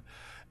here, and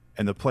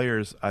the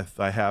players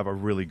I have are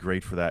really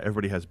great for that.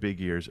 Everybody has big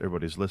ears,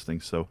 everybody's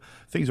listening, so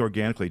things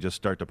organically just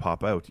start to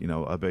pop out. You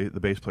know, the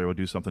bass player will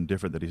do something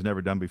different that he's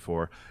never done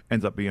before,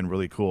 ends up being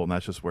really cool, and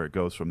that's just where it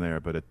goes from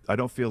there. But I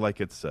don't feel like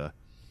it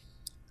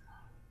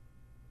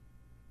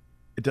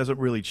doesn't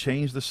really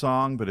change the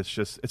song, but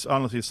it's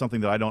honestly something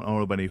that I don't know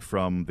anybody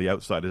from the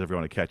outside is ever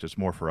going to catch. It's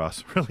more for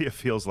us. Really, it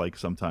feels like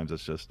sometimes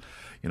it's just,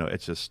 you know,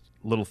 it's just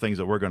little things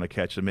that we're going to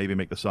catch and maybe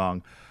make the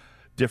song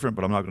different,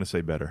 but I'm not going to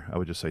say better. I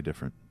would just say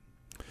different.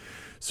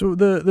 So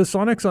the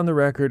sonics on the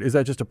record, is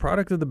that just a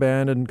product of the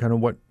band and kind of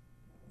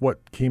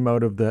what came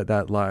out of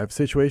that live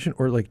situation,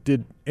 or like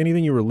did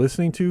anything you were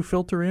listening to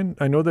filter in?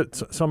 I know that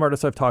some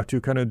artists I've talked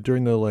to kind of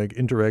during the like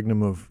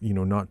interregnum of, you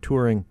know, not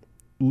touring,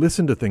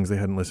 listened to things they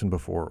hadn't listened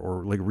before,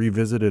 or like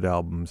revisited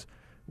albums.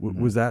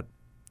 Was that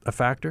a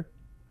factor?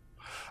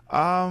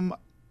 Out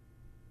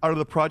of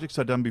the projects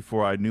I'd done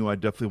before, I knew I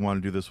definitely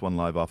want to do this one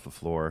live off the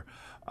floor.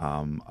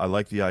 I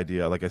like the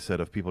idea, like I said,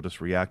 of people just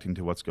reacting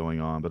to what's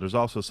going on, but there's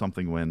also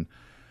something when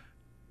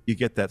you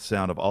get that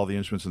sound of all the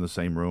instruments in the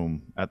same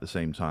room at the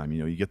same time. You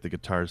know, you get the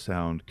guitar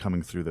sound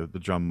coming through the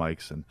drum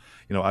mics, and,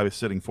 you know, I was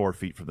sitting 4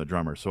 feet from the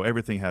drummer, so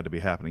everything had to be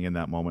happening in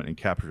that moment and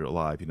captured it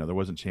live. You know, there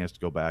wasn't a chance to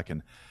go back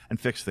and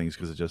fix things,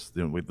 because it just,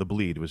 you know, the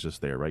bleed was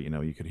just there, right? You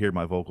know, you could hear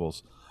my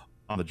vocals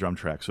on the drum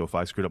track, so if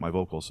I screwed up my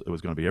vocals, it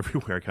was going to be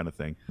everywhere kind of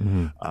thing.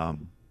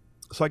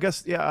 So I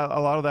guess, yeah, a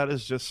lot of that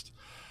is just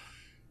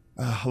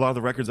a lot of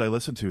the records I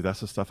listen to, that's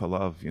the stuff I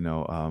love, you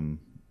know.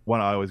 One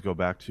I always go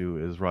back to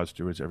is Rod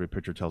Stewart's Every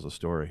Picture Tells a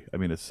Story. I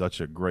mean, it's such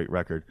a great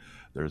record.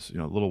 There's, you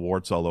know, little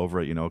warts all over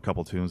it, you know, a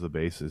couple tunes, the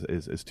bass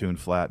is tuned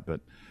flat,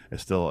 but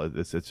it's still,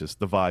 it's just,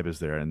 the vibe is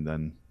there. And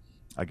then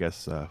I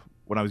guess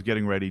when I was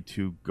getting ready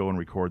to go and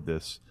record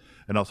this,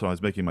 and also when I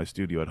was making my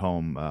studio at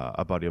home,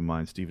 a buddy of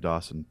mine, Steve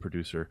Dawson,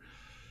 producer,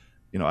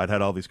 you know, I'd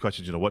had all these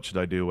questions, you know, what should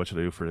I do? What should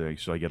I do for,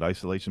 should I get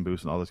isolation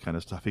boost and all this kind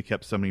of stuff? He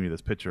kept sending me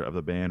this picture of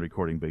the band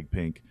recording Big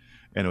Pink,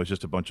 and it was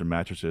just a bunch of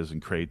mattresses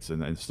and crates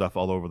and stuff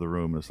all over the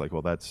room. And it's like,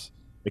 well,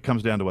 it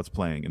comes down to what's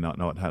playing, and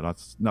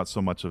not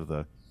so much of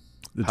the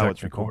how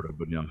it's recorded,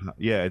 but, you know,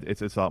 yeah,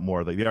 it's a lot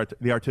more like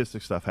the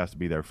artistic stuff has to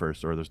be there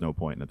first, or there's no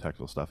point in the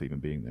technical stuff even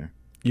being there.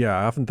 Yeah,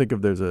 I often think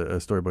of there's a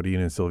story about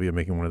Ian and Sylvia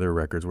making one of their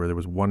records where there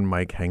was one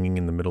mic hanging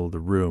in the middle of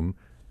the room,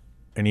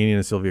 and Ian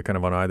and Sylvia kind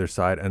of on either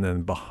side, and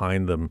then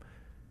behind them,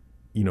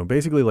 you know,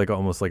 basically like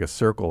almost like a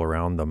circle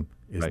around them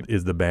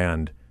is the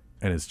band.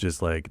 And it's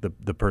just like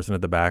the person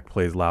at the back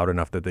plays loud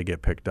enough that they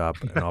get picked up.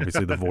 And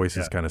obviously the voice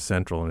is kind of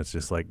central. And it's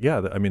just like,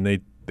 yeah, I mean, they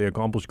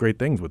accomplish great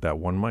things with that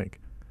one mic.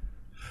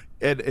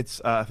 And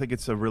I think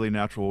it's a really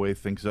natural way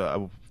things. I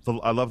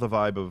love the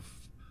vibe of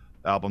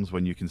albums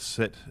when you can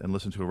sit and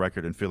listen to a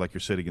record and feel like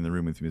you're sitting in the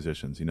room with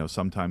musicians. You know,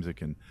 sometimes it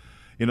can,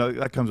 you know,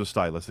 that comes with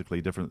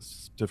stylistically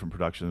different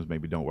productions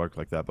maybe don't work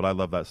like that, but I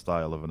love that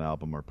style of an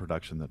album or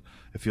production that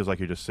it feels like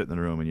you're just sitting in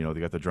the room, and, you know, they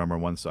got the drummer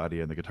on one side of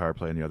you and the guitar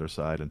player on the other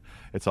side, and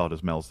it's all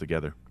just melds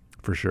together.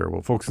 For sure.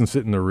 Well, folks can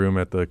sit in the room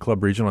at the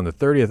Club Regent on the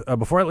 30th.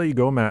 Before I let you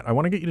go, Matt, I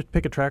want to get you to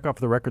pick a track off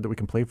the record that we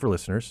can play for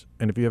listeners,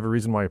 and if you have a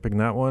reason why you're picking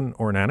that one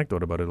or an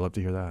anecdote about it, I'd love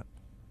to hear that.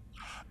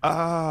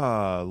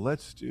 I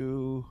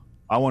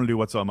want to do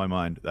What's on My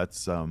Mind.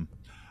 That's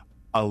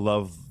I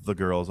love the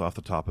girls off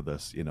the top of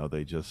this. You know,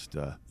 they just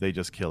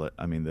kill it.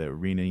 I mean, they're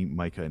Renee,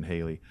 Micah, and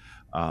Haley,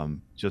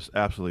 just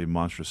absolutely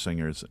monstrous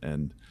singers.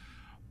 And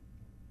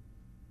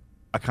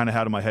I kind of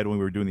had in my head when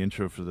we were doing the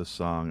intro for this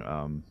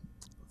song,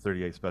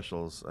 38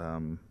 Specials.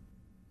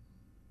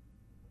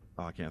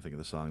 I can't think of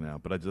the song now,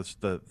 but I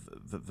just the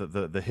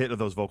hit of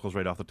those vocals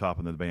right off the top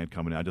and then the band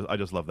coming in. I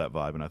just love that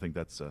vibe, and I think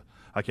that's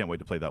I can't wait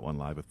to play that one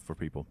live for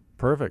people.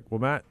 Perfect. Well,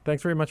 Matt,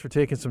 thanks very much for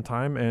taking some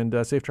time,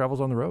 and safe travels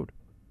on the road.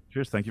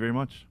 Cheers. Thank you very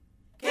much.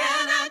 Can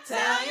I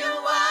tell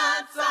you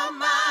what's on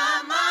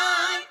my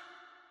mind?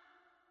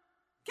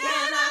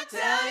 Can I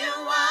tell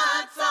you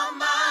what's on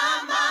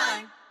my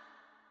mind?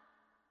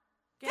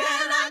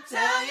 Can I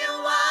tell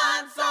you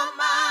what's on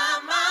my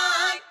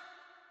mind?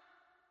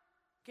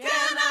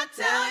 Can I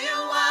tell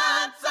you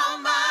what's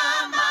on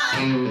my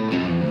mind?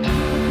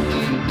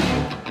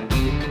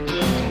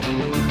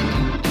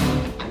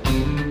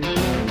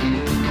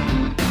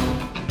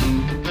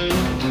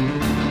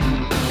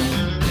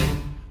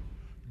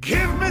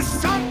 Give me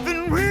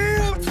something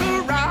real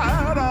to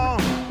ride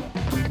on.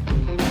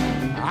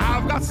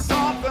 I've got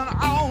something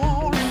I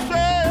want to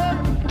say.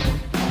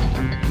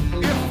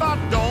 If I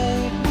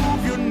don't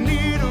move your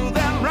needle,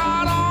 then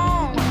right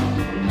on.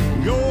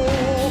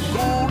 You're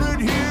gonna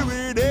hear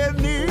it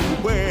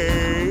anyway.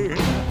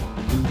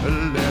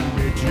 Let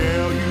me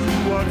tell you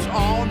what's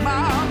on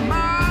my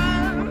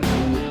mind.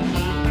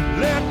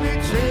 Let me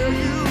tell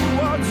you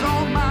what's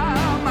on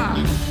my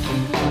mind.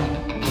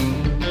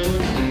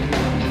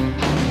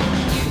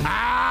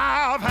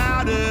 I've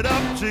had it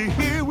up to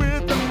here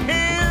with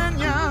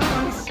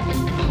opinions,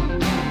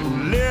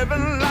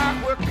 living like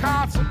we're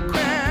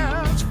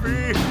consequence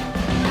free,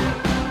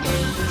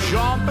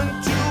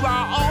 jumping to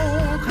our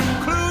own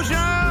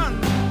conclusion,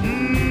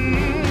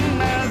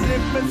 as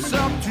if it's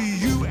up to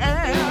you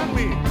and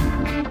me.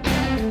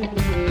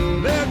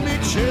 Let me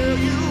tell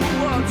you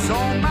what's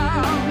on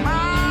my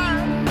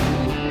mind.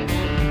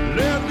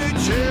 Let me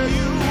tell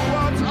you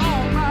what's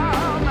on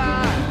my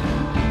mind.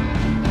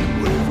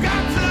 We've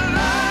got to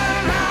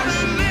learn how to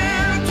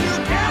live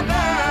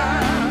together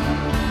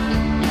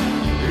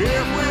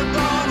if we're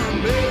gonna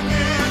make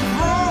it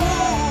through.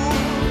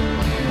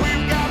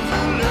 We've got to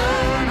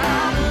learn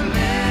how to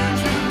live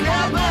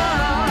together.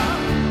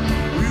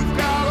 We've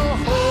got a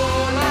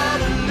whole lot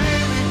of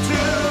living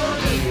to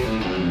do.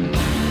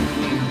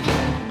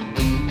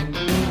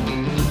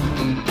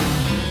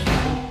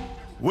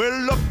 We're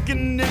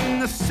looking in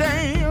the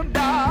same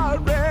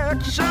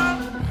direction.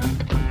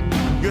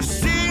 You're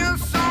seeing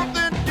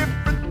something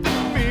different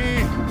than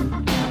me.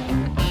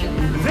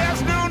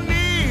 There's no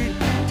need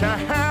to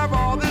have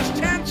all this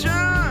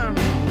tension.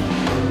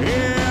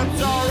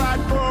 It's all right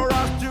for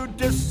us to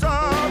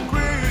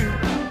disagree.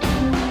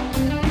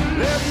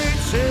 Let me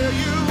tell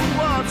you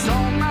what's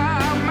on my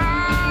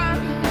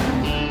mind.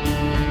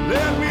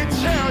 Let me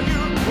tell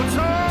you what's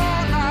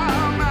on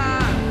my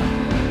mind.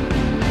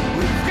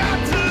 We've got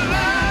to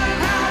learn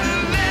how to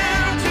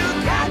live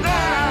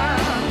together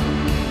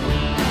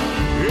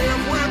if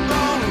we're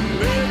gonna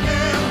make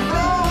it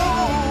through.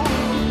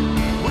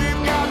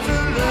 We've got to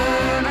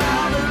learn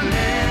how to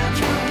live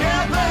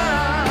together.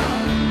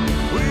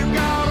 We've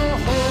got a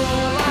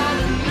whole lot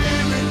of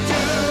living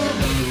to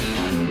do.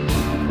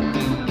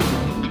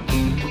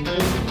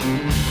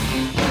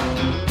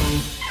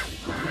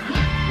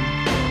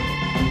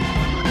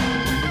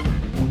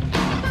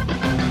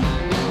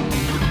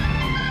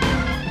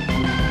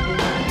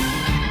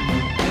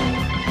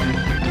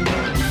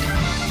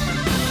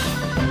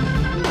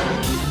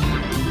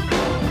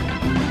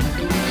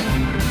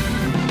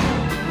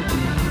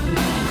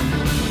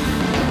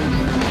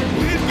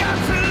 We've got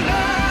to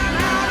learn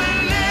how to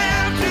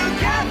live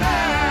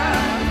together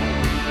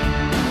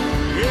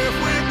if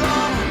we're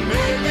gonna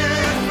make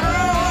it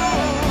through.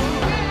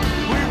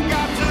 We've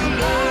got to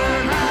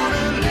learn how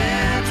to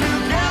live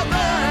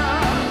together.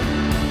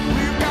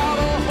 We've got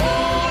a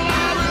whole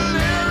lot of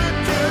living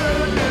to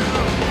do.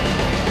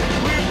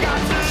 We've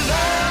got to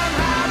learn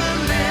how to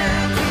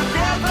live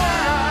together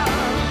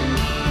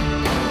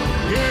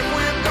if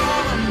we're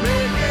gonna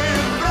make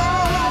it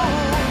through.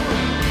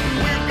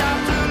 We've got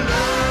to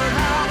learn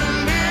how to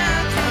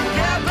live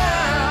together.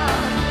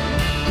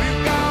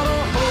 We've got a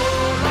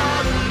whole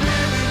lot of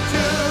living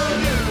to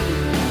do.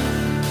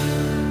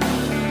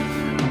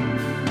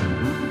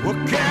 Well,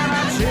 can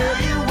I tell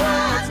you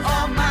what's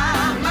on my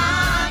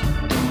mind?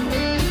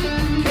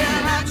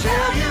 Can I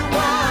tell you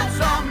what's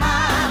on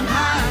my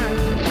mind?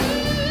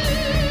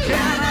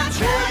 Can I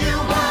tell you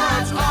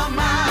what's on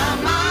my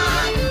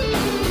mind?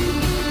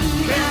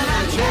 Can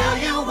I tell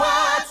you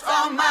what's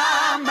on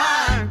my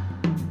mind?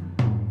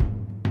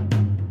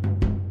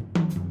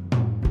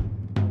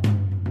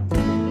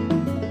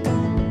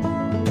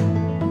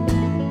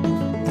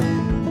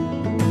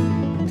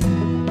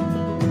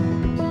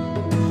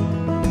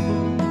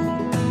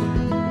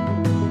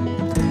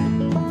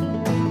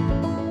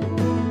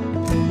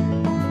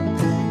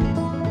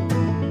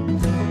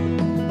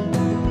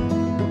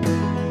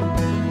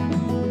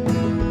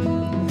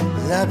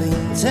 Well, I've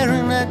been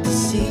tearing at the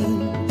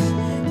seams,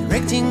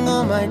 directing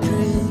all my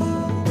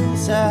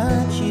dreams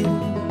at you.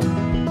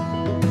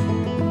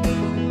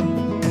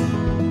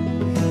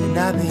 And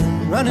I've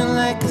been running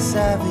like a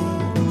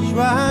savage,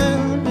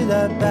 wild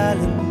without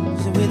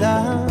balance and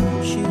without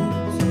shoes.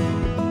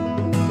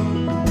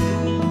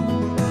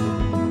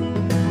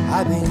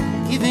 I've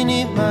been giving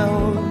it my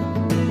all.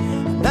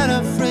 I'm not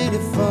afraid to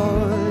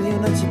fall,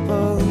 you're not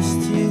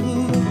supposed to.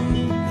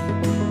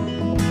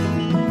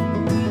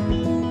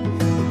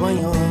 But when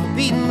you're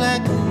beating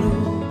like a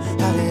blue,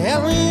 how the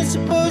hell are you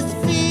supposed to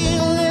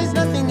feel? There's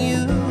nothing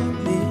you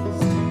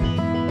missed.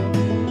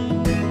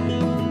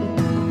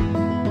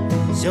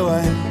 So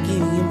I'm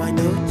giving you my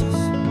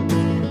notice.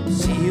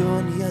 See you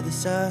on the other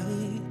side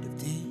of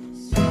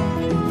this.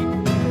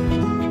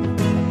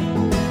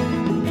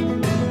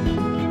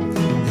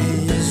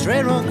 This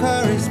railroad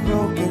car is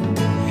broken,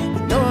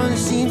 but no one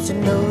seems to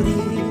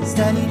notice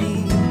that it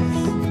is.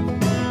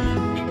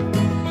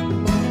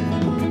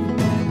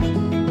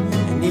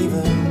 And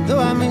even though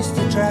I miss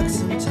the track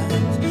sometimes,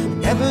 I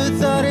never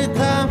thought it'd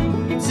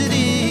come to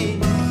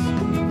this.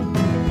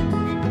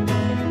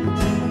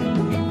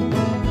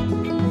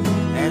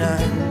 And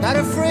I'm not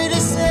afraid to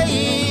say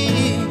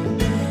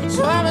it,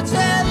 so I'ma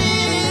tell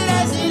it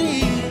as it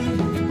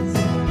is.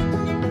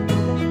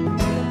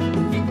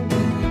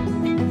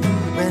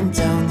 Went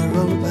down the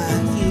road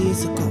back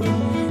years ago.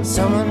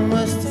 Someone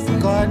must have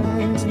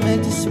forgotten to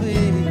make the switch.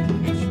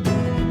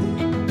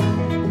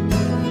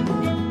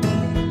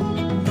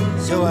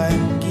 So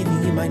I'm giving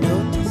you my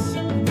notice.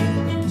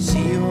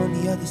 See you on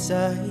the other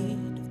side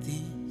of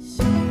this.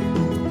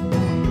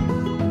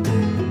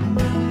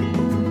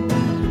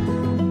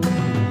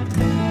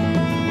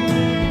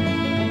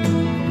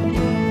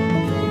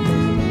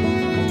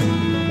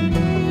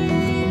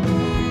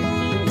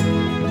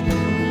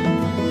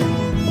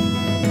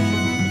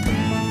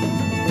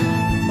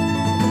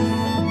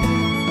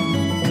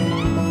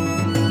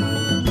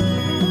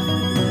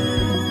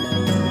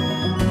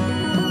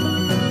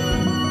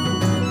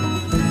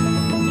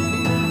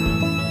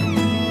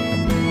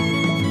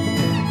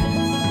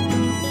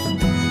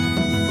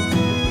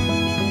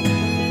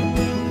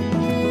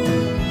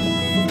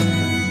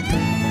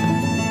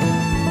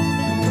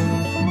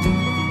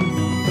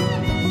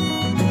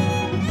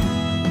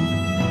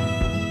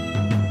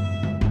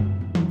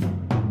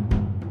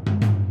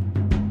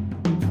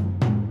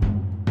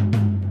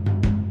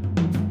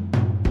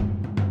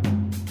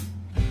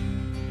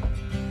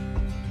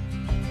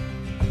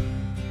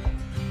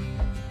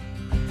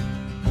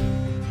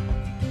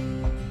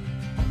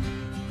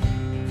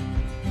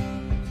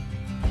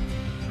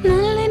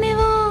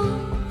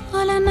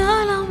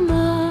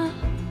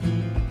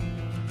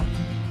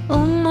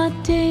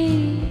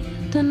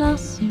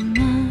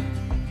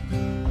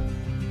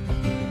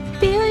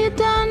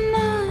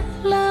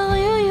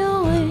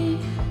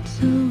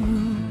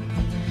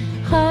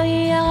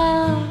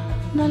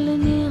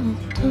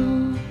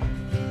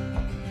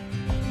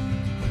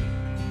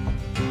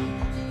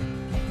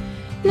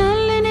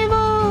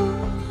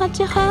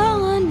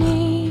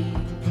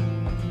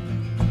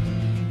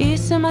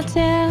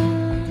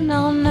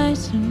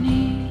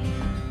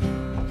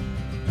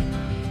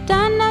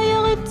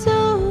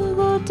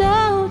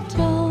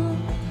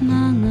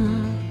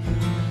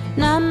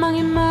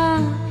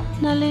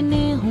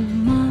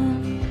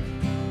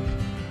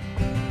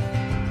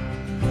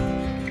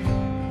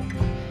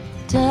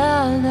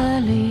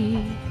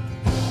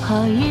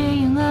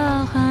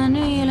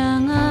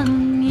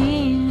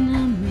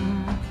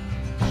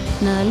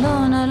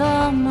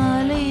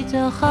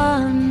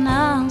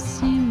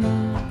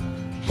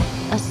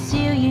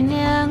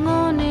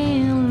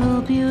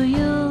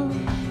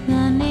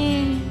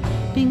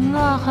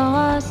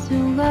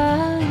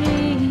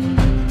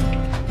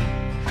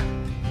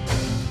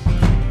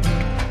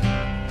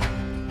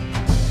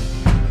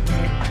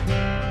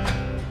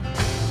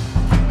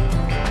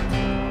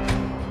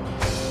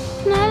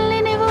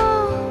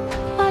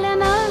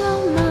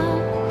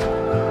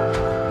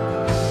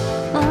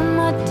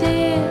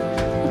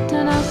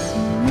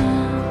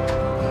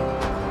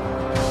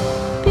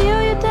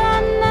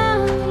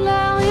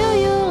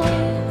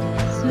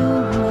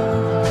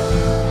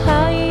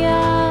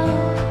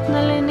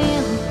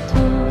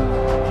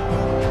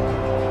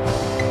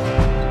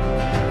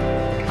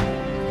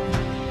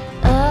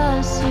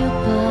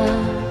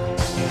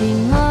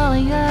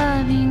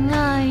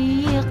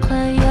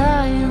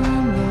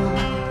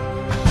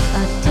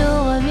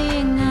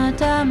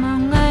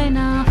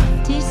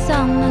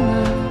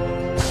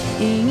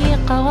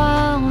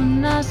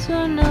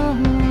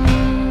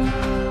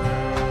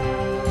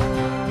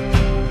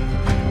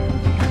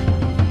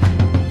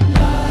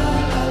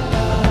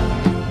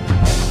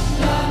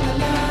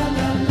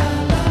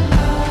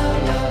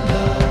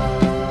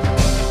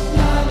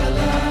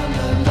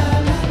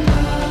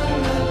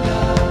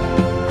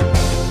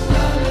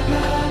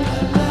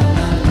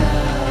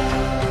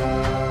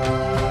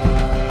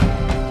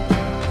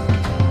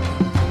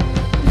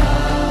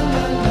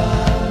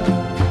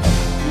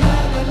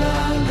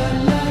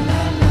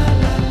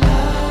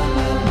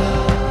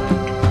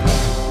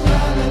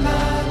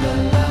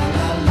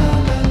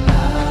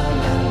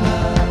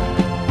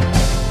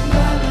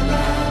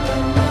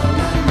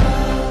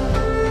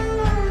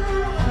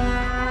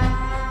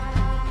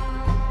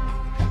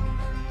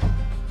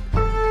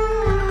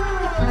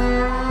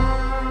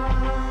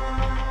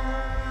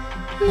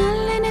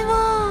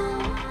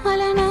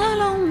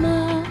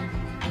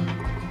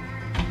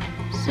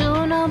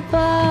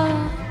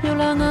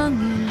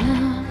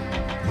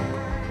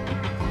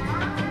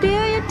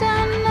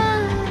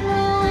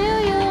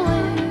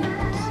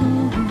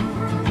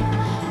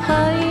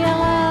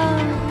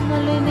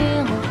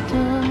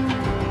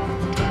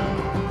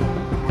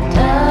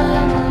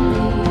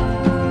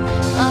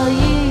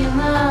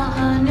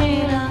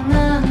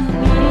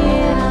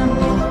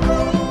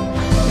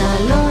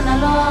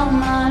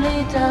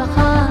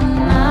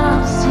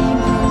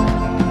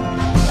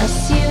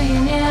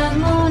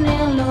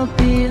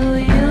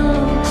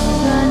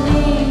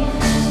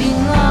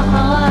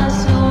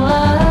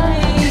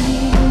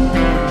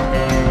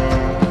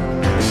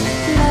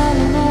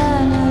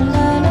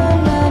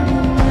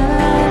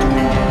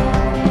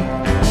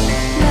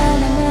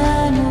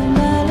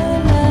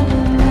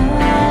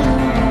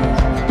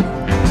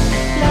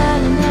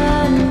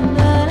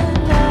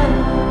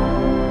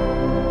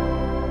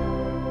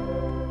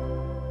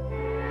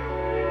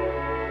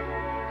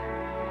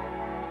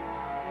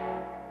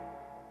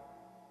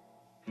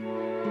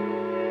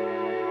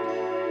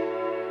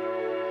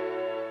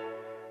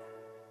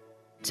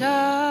 Time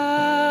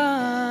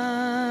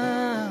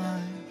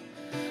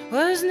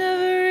was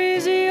never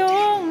easy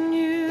on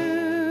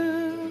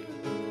you.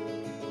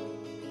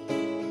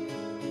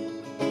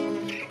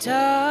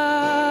 Time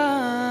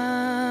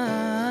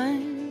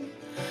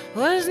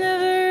was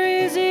never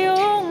easy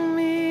on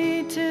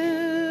me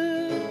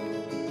too.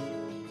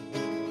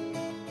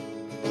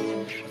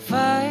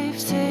 5,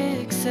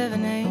 6,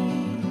 7, 8.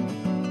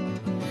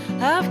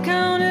 I've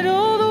counted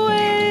all the way.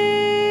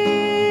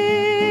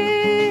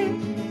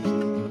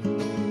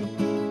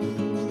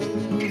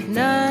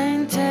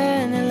 9,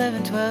 10,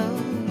 11,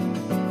 12.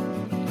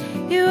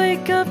 You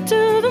wake up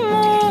to the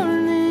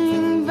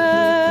morning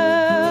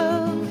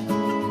bell,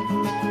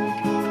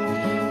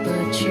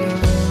 but your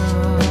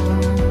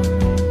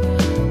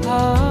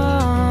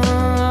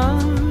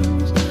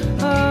arms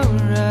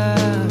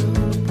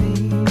around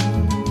me.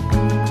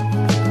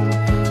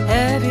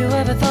 Have you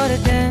ever thought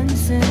of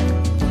dancing,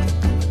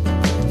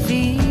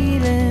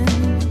 feeling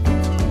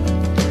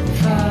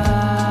fine?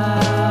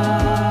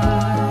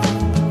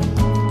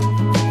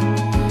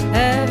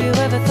 Have you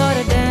ever thought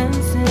of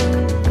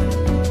dancing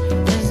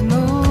is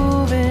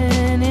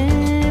moving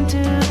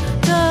into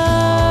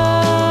time?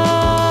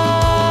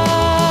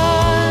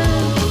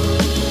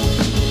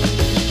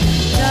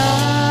 Time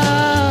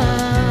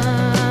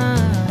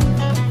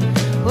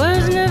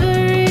was never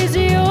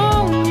easy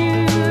on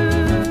you.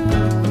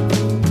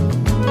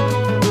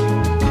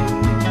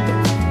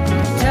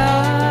 Time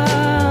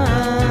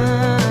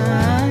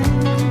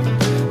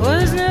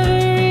was never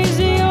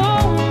easy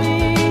on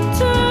me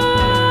too.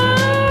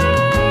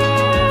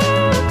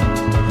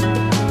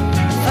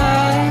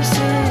 5,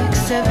 6,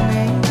 7,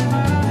 8.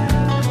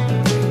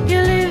 You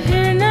live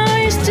here now,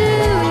 you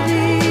still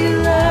be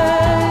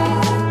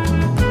late.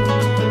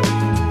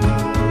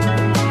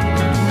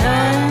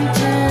 9,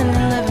 10,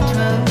 11,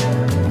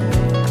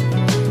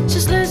 12.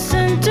 Just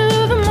listen to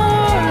the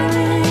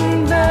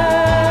morning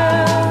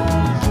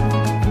bells.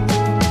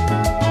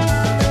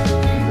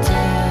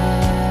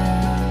 Tell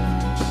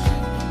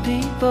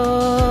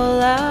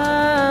people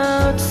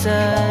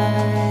outside.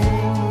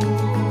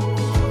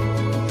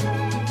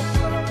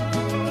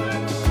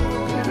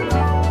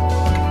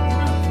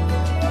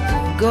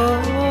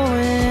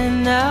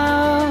 Going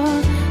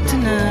out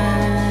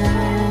tonight.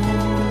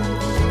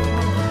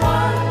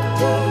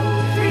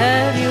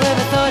 Have you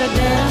ever thought of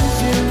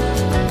dancing,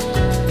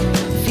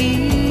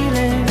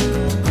 feeling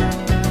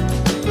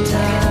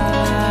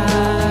tired?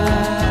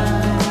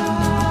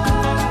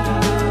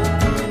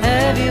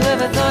 Have you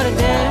ever thought of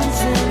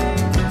dancing,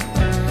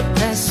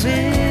 like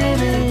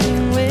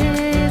swimming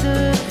with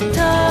the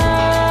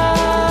tide?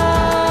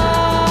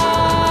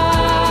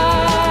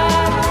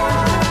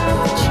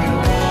 Put your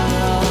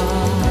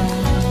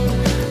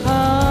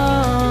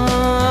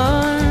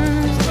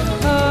arms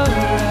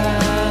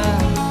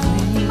around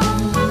me.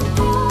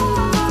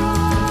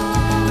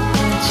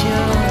 Put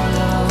your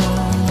arms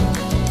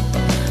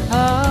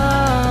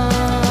around.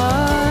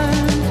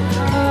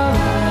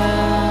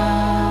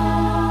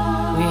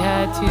 We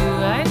had to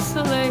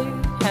isolate,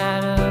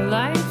 had a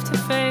life to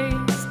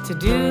face,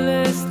 to-do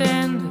list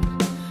ended,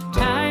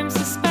 time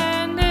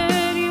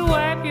suspended. You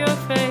wipe your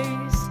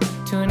face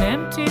to an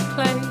empty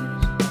plate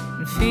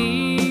and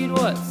feed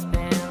what's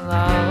been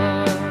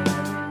lost.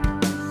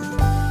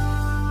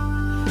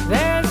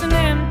 There's an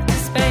empty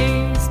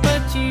space,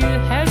 but you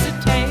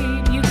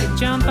hesitate. You could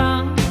jump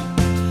on,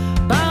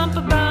 bump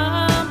a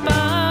bump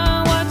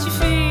on. What you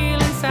feel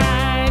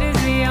inside is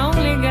the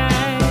only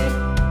guide.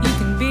 You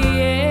can be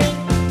it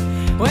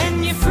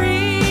when you're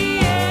free.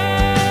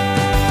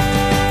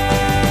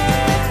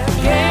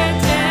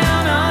 Get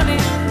down on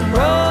it,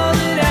 roll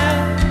it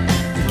out.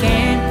 You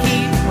can't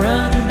keep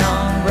running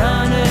on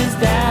runner's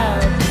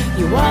doubt.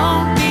 You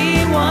won't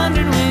be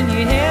wondering when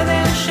you hear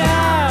them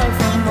shout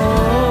for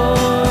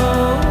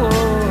more.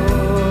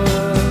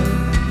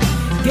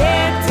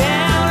 Get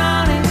down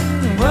on it,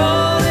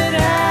 roll it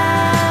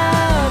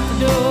out the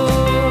door.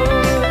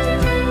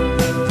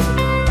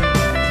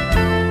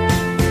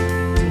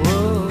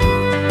 Whoa,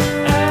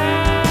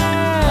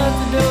 out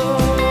the door.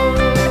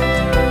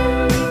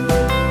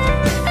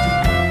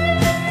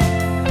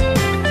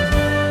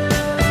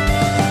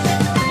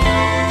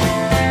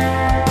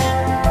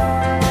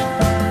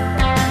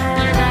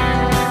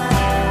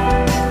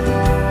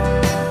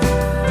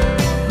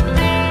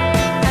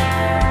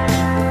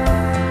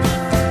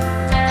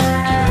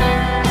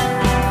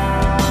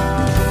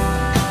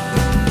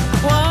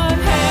 What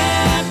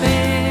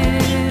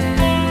happens?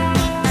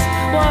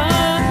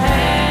 What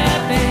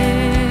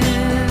happens?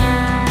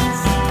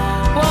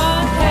 What happens?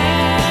 What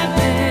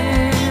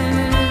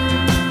happens?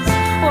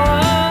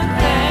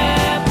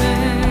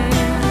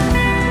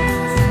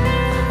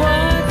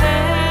 What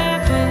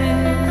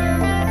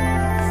happens?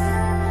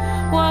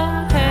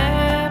 What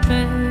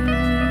happens?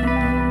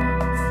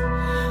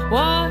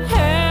 What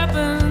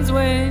happens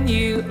when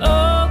you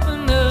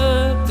open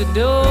up the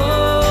door?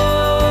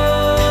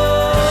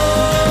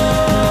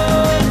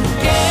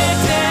 Get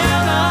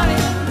down on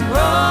it,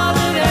 roll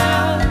it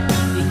out.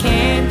 You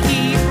can't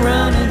keep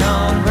running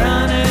on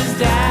runner's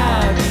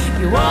doubt.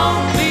 You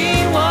won't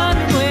be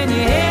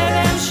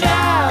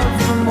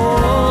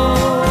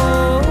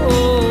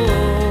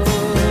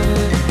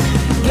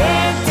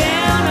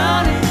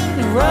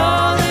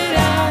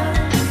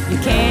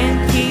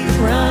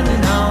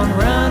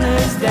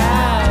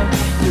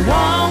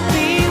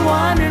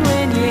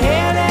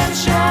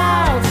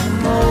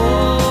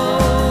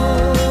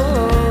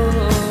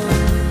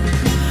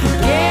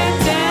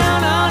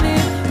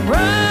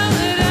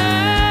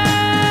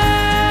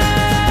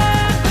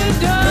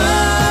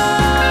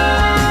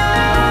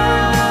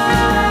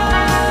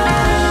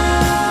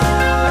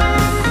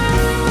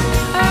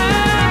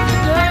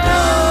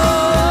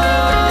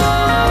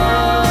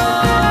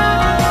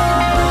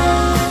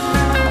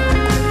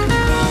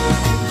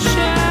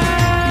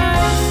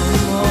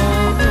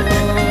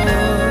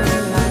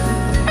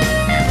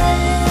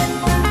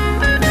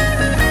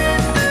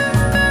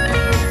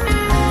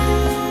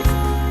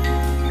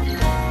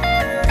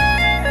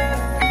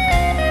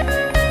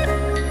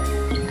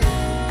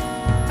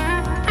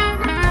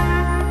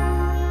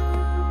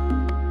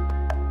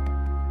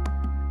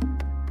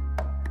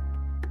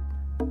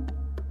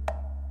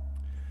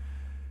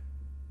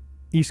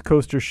East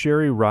Coaster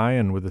Sherry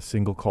Ryan with a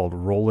single called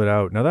Roll It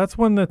Out. Now, that's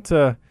one that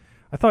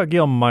I thought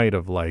Gail might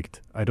have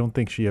liked. I don't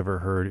think she ever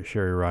heard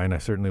Sherry Ryan. I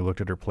certainly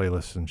looked at her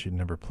playlist, and she'd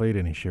never played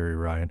any Sherry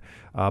Ryan.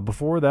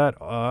 Before that,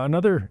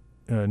 another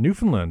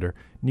Newfoundlander,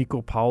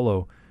 Nico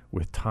Paulo,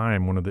 with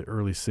Time, one of the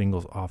early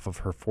singles off of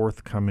her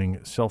forthcoming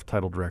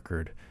self-titled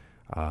record.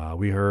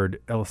 We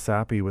heard El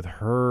Sapi with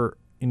her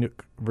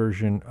Inuk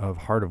version of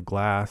Heart of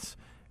Glass,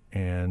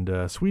 and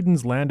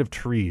Sweden's Land of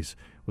Trees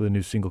with a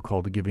new single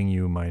called Giving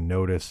You My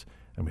Notice.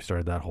 And we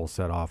started that whole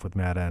set off with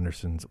Matt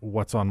Anderson's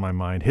What's on My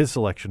Mind, his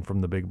selection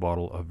from The Big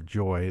Bottle of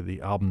Joy,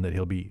 the album that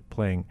he'll be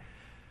playing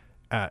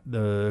at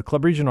the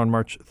Club Region on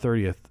March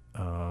 30th.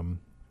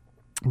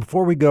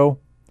 Before we go,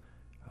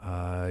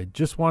 I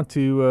just want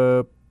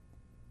to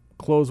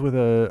close with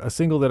a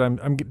single that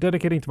I'm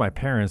dedicating to my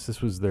parents.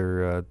 This was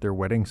their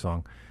wedding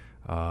song.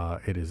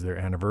 It is their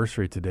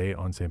anniversary today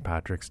on St.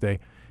 Patrick's Day,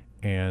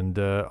 and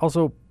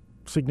also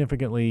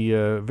significantly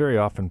very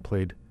often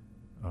played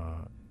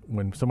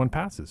when someone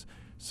passes.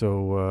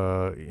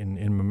 So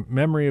in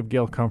memory of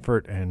Gail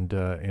Comfort and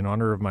in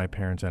honor of my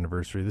parents'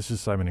 anniversary, this is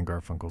Simon and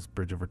Garfunkel's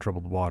Bridge Over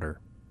Troubled Water.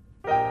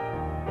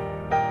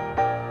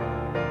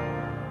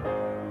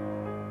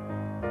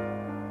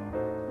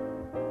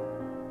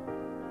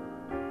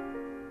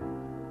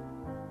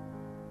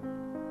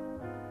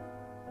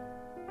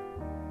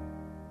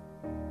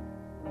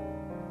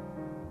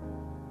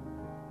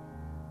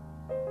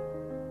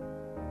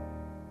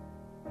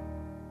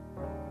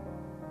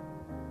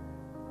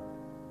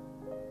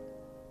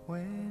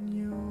 When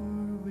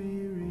you're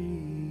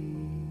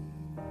weary,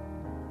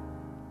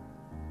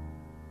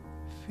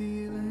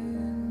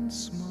 feeling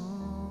small,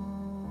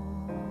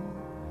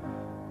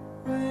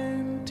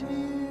 when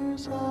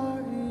tears are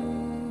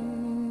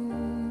in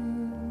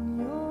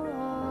your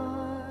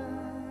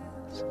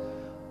eyes,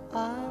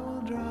 I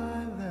will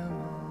dry them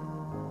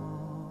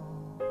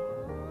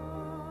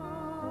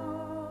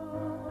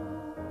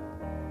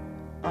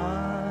all.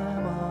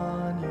 I'm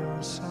on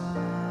your side.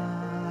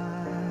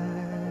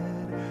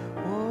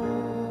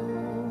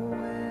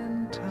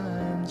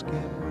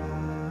 Get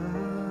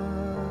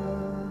rough,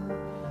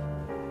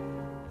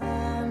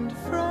 and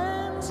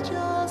friends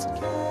just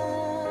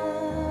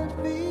can't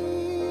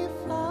be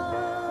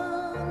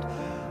found,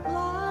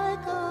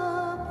 like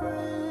a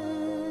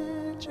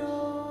bridge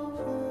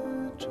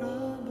over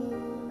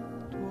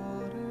troubled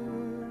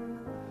water.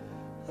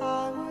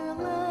 I will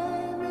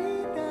lay me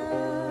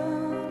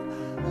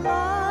down,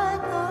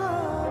 like a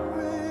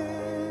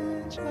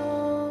bridge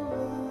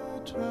over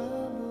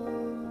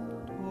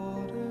troubled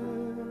water.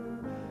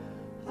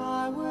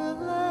 I will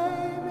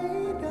lay me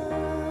down.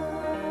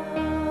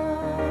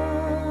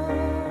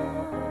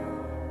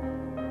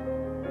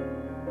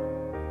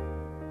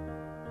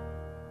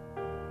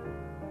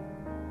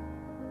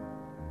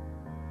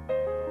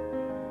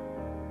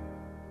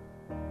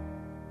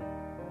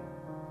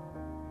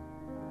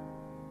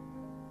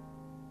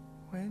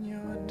 When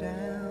you're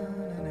down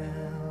and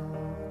out,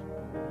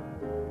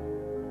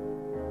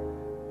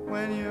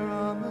 when you're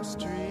on the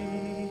street,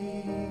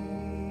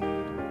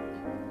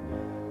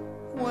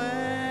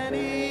 when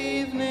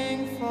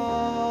evening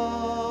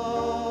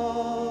falls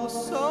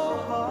so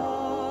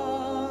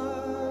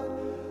hard,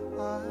 I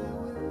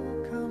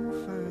will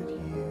comfort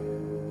you.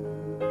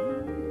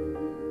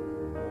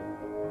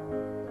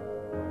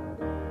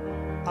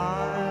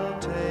 I'll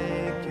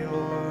take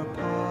your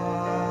part.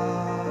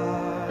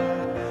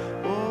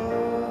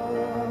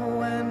 Oh,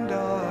 when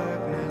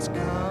darkness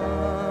comes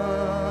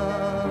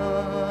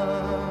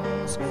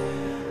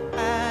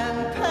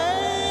and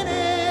pain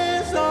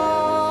is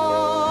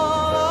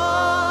all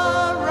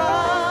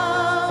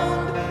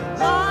around,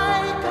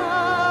 like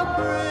a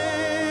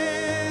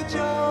bridge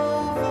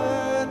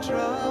over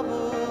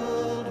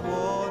troubled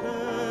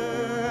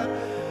water,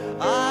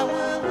 I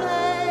will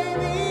lay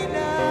me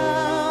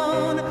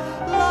down,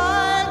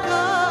 like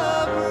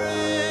a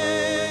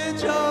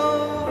bridge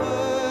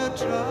over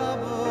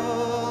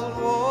troubled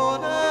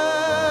water,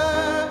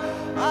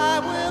 I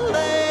will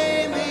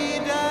lay me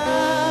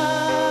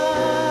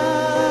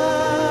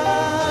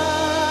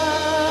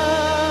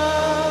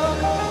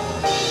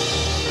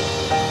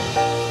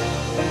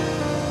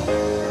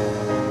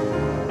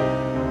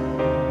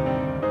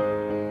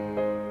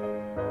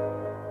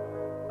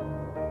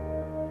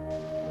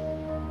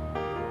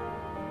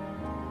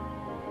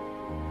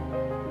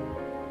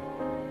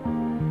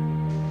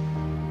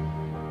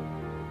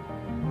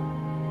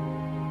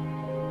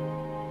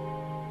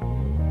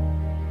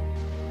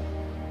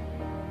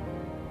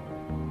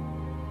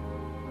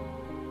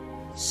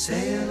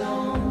Sail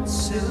on,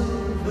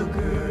 silver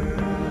girl,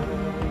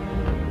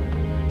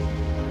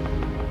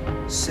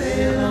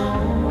 sail on.